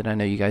HBO show that I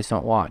know you guys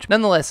don't watch.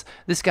 Nonetheless,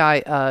 this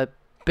guy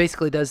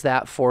basically does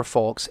that for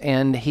folks,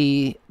 and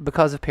he,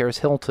 because of Paris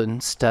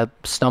Hilton,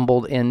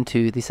 stumbled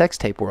into the sex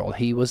tape world.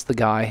 He was the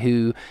guy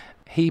who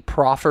he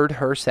proffered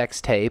her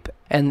sex tape,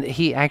 and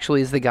he actually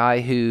is the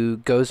guy who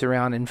goes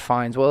around and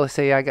finds, well, let's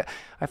say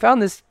I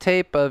found this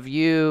tape of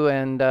you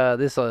and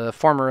this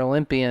former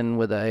Olympian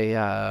with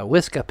a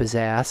whisk up his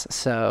ass.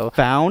 So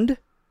Found?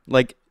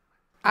 Like,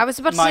 I was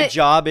about to my say...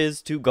 job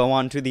is to go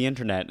onto the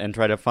internet and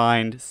try to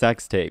find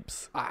sex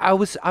tapes. I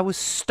was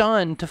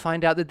stunned to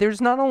find out that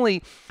there's not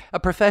only a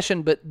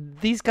profession, but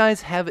these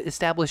guys have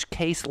established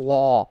case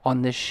law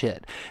on this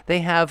shit. They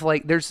have,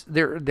 like, there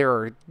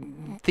are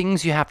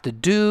things you have to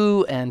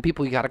do and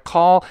people you got to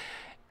call.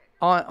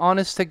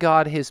 Honest to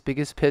God, his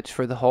biggest pitch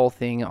for the whole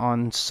thing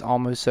on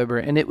Almost Sober,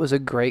 and it was a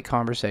great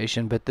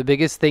conversation, but the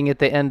biggest thing at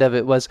the end of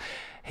it was,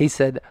 he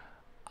said,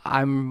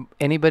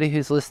 anybody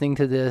who's listening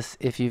to this,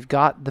 if you've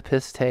got the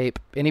piss tape,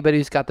 anybody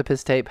who's got the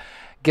piss tape,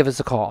 give us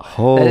a call.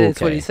 Oh,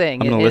 That's what okay. he's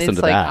saying. I'm gonna And listen it's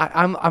to like, that.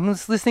 I'm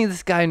just listening to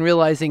this guy and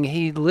realizing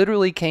he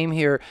literally came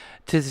here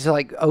to just,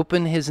 like,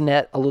 open his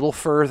net a little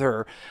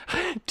further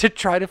to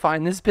try to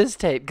find this piss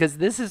tape, because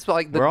this is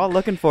like We're all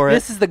looking for it.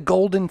 This is the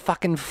golden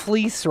fucking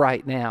fleece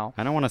right now.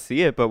 I don't want to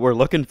see it, but we're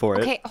looking for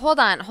it. Okay, hold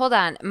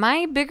on.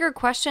 My bigger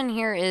question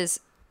here is,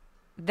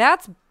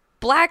 that's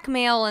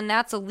blackmail and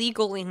that's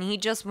illegal, and he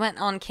just went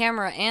on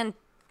camera and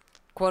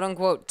quote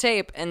unquote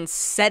tape and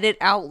said it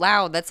out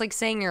loud. That's like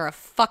saying you're a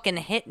fucking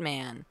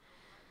hitman.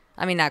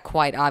 I mean, not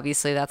quite,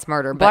 obviously, that's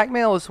murder, but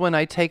Blackmail is when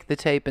I take the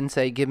tape and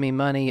say, give me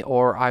money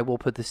or I will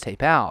put this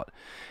tape out.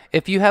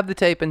 If you have the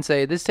tape and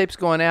say, this tape's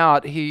going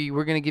out,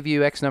 we're going to give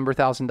you X number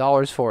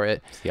 $1,000 for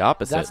it. It's the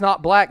opposite. That's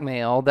not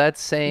blackmail.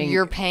 That's saying...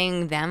 you're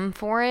paying them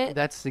for it?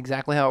 That's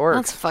exactly how it works.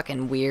 That's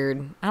fucking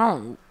weird. I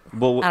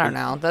don't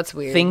know. That's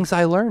weird. Things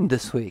I learned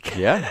this week.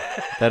 Yeah,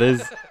 that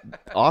is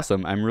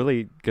awesome. I'm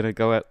really going to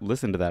go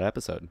listen to that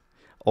episode.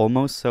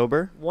 Almost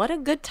Sober? What a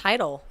good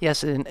title.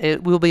 Yes, and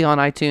it will be on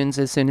iTunes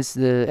as soon as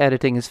the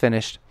editing is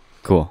finished.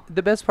 Cool.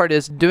 The best part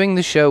is doing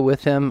the show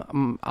with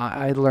him,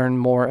 I learn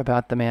more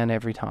about the man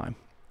every time.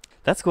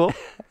 That's cool.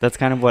 That's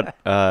kind of what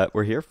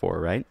we're here for,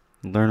 right?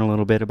 Learn a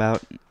little bit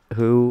about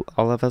who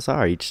all of us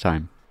are each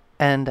time.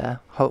 And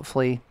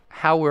hopefully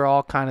how we're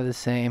all kind of the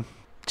same,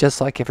 just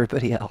like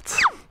everybody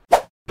else.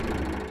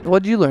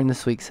 What did you learn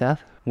this week,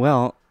 Seth?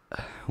 Well,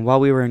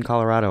 while we were in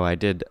Colorado,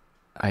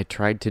 I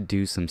tried to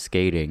do some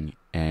skating,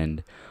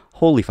 and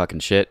holy fucking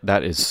shit,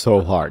 that is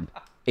so hard.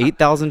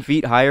 8,000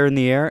 feet higher in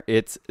the air,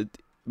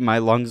 my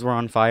lungs were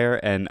on fire,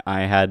 and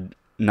I had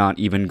not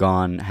even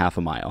gone half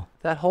a mile.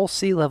 That whole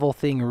sea level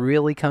thing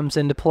really comes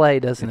into play,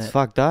 doesn't It's it?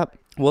 fucked up.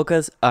 Well,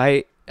 because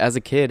as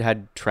a kid,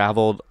 had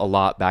traveled a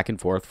lot back and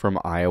forth from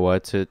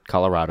Iowa to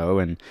Colorado.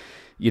 And,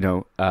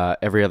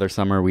 every other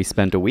summer we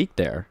spent a week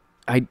there.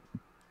 I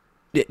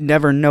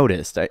never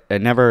noticed. I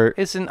never...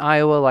 Isn't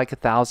Iowa like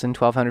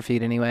 1,200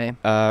 feet anyway?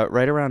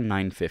 Right around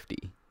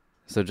 950.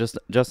 So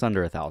just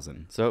under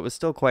 1,000. So it was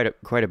still quite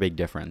a big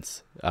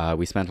difference.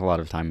 We spent a lot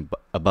of time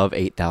above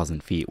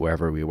 8,000 feet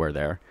wherever we were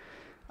there.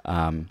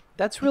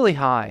 That's really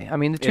high. I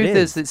mean, the truth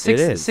is that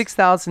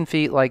 6,000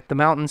 feet, like the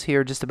mountains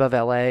here just above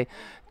LA,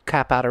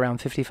 cap out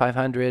around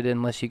 5,500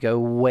 unless you go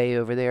way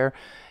over there.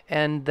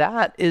 And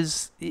that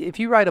is, if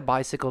you ride a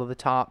bicycle to the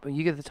top,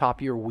 you get to the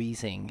top, you're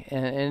wheezing,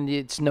 and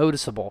it's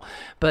noticeable.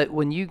 But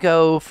when you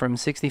go from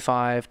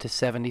 65 to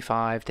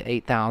 75 to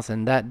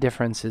 8,000, that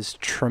difference is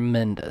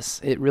tremendous.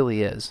 It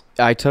really is.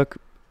 I took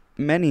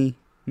many,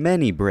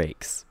 many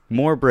breaks,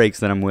 more breaks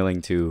than I'm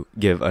willing to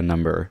give a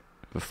number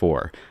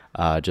for,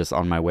 just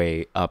on my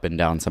way up and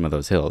down some of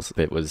those hills.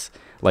 It was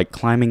like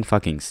climbing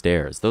fucking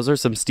stairs. Those are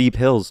some steep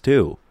hills,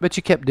 too. But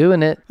you kept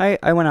doing it.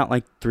 I went out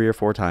like 3 or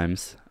 4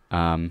 times.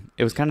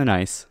 It was kind of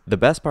nice. The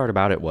best part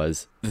about it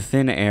was the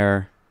thin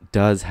air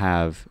does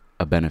have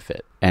a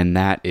benefit, and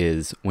that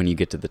is when you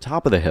get to the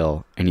top of the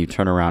hill and you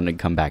turn around and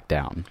come back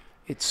down.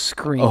 It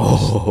screams.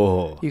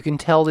 Oh. You can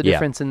tell the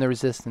difference in the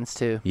resistance,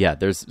 too. Yeah,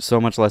 there's so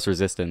much less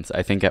resistance.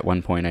 I think at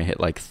one point I hit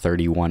like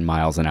 31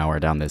 miles an hour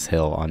down this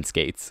hill on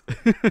skates.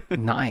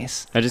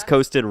 Nice. I just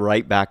coasted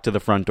right back to the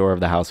front door of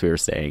the house we were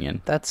staying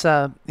in. That's,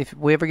 if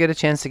we ever get a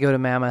chance to go to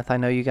Mammoth, I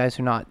know you guys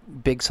are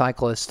not big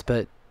cyclists,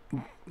 but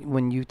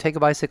when you take a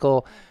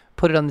bicycle,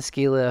 put it on the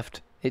ski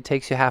lift, it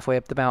takes you halfway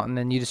up the mountain,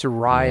 and you just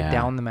ride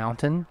down the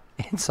mountain.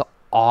 It's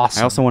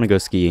awesome. I also want to go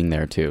skiing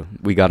there, too.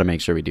 We got to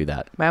make sure we do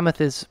that. Mammoth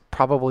is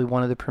probably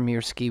one of the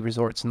premier ski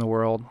resorts in the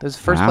world. It was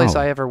the first place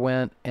I ever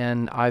went,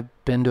 and I've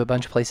been to a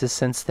bunch of places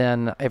since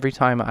then. Every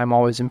time, I'm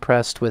always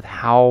impressed with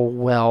how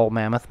well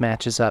Mammoth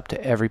matches up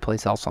to every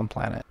place else on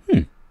planet.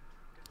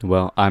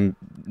 Well, I'm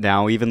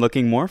now even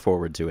looking more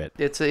forward to it.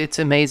 It's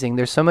amazing.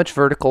 There's so much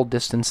vertical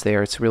distance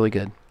there. It's really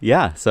good.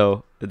 Yeah,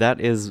 so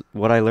that is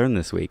what I learned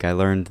this week. I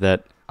learned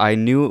that I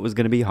knew it was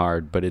going to be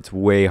hard, but it's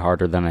way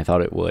harder than I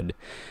thought it would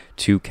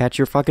to catch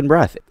your fucking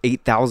breath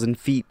 8,000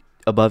 feet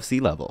above sea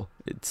level.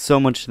 It's so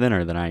much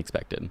thinner than I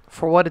expected.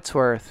 For what it's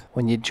worth,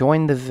 when you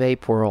join the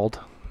vape world,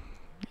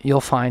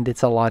 you'll find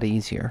it's a lot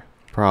easier.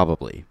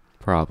 Probably.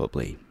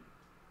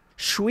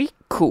 Sweet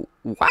cool.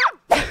 Wow.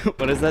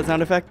 What is that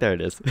sound effect? There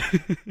it is.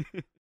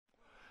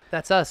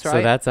 That's us, right?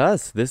 So that's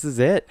us. This is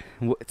it.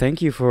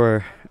 Thank you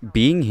for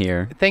being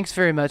here. Thanks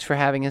very much for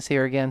having us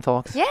here again,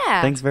 folks.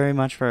 Yeah. Thanks very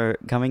much for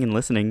coming and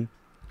listening.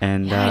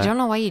 And I don't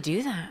know why you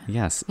do that.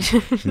 Yes.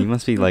 You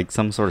must be like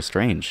some sort of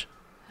strange.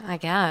 I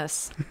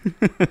guess.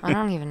 I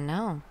don't even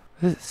know.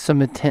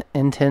 Some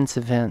intense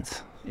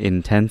events.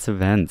 Intense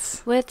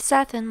events. With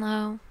Seth and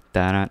Lo.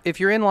 If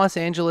you're in Los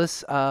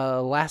Angeles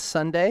last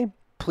Sunday,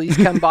 please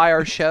come by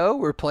our show.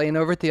 We're playing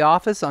over at the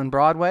office on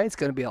Broadway. It's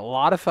going to be a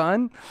lot of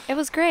fun. It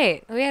was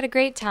great. We had a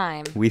great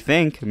time. We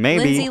think.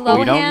 Maybe. Lindsay Lohan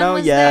we don't know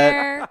was yet.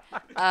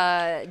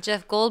 There.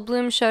 Jeff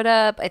Goldblum showed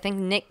up. I think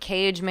Nick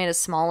Cage made a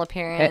small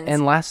appearance.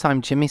 And last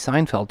time, Jimmy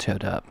Seinfeld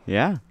showed up.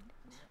 Yeah.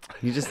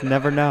 You just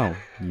never know.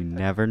 You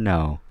never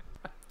know.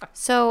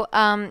 So,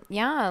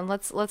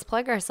 let's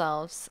plug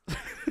ourselves.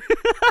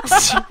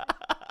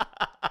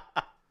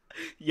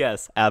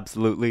 Yes,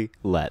 absolutely.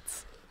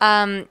 Let's.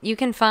 You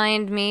can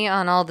find me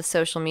on all the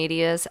social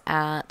medias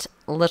at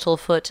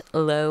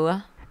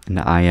LittlefootLow. And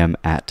I am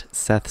at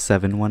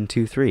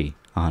Seth7123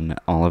 on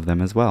all of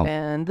them as well.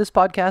 And this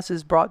podcast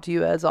is brought to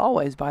you, as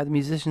always, by the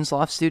Musicians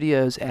Loft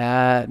Studios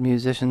at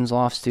Musicians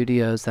Loft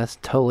Studios. That's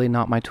totally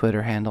not my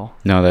Twitter handle.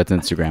 No, that's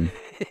Instagram.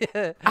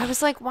 I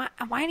was like, why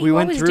do you always do this? We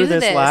went through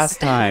this last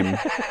time.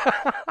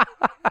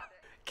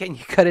 Can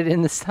you cut it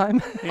in this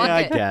time? Yeah,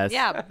 I guess.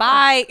 Yeah,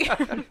 bye.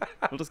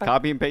 We'll just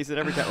copy and paste it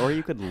every time. Or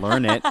you could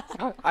learn it.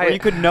 Or you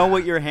could know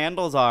what your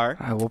handles are.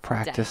 I will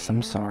practice.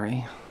 I'm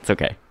sorry. It's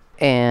okay.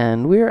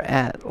 And we're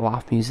at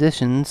Loft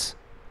Musicians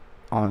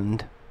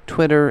on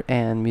Twitter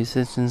and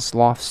Musicians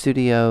Loft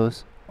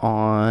Studios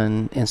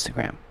on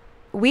Instagram.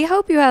 We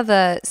hope you have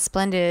a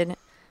splendid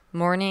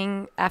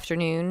morning,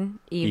 afternoon,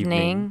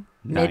 evening,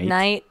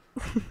 midnight,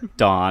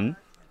 dawn.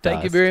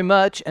 Thank you very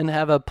much, and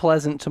have a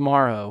pleasant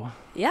tomorrow.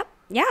 Yep.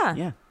 Yeah.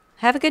 Yeah.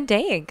 Have a good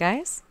day,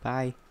 guys.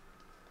 Bye.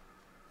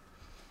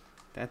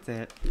 That's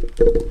it.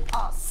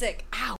 Oh, sick. Ow.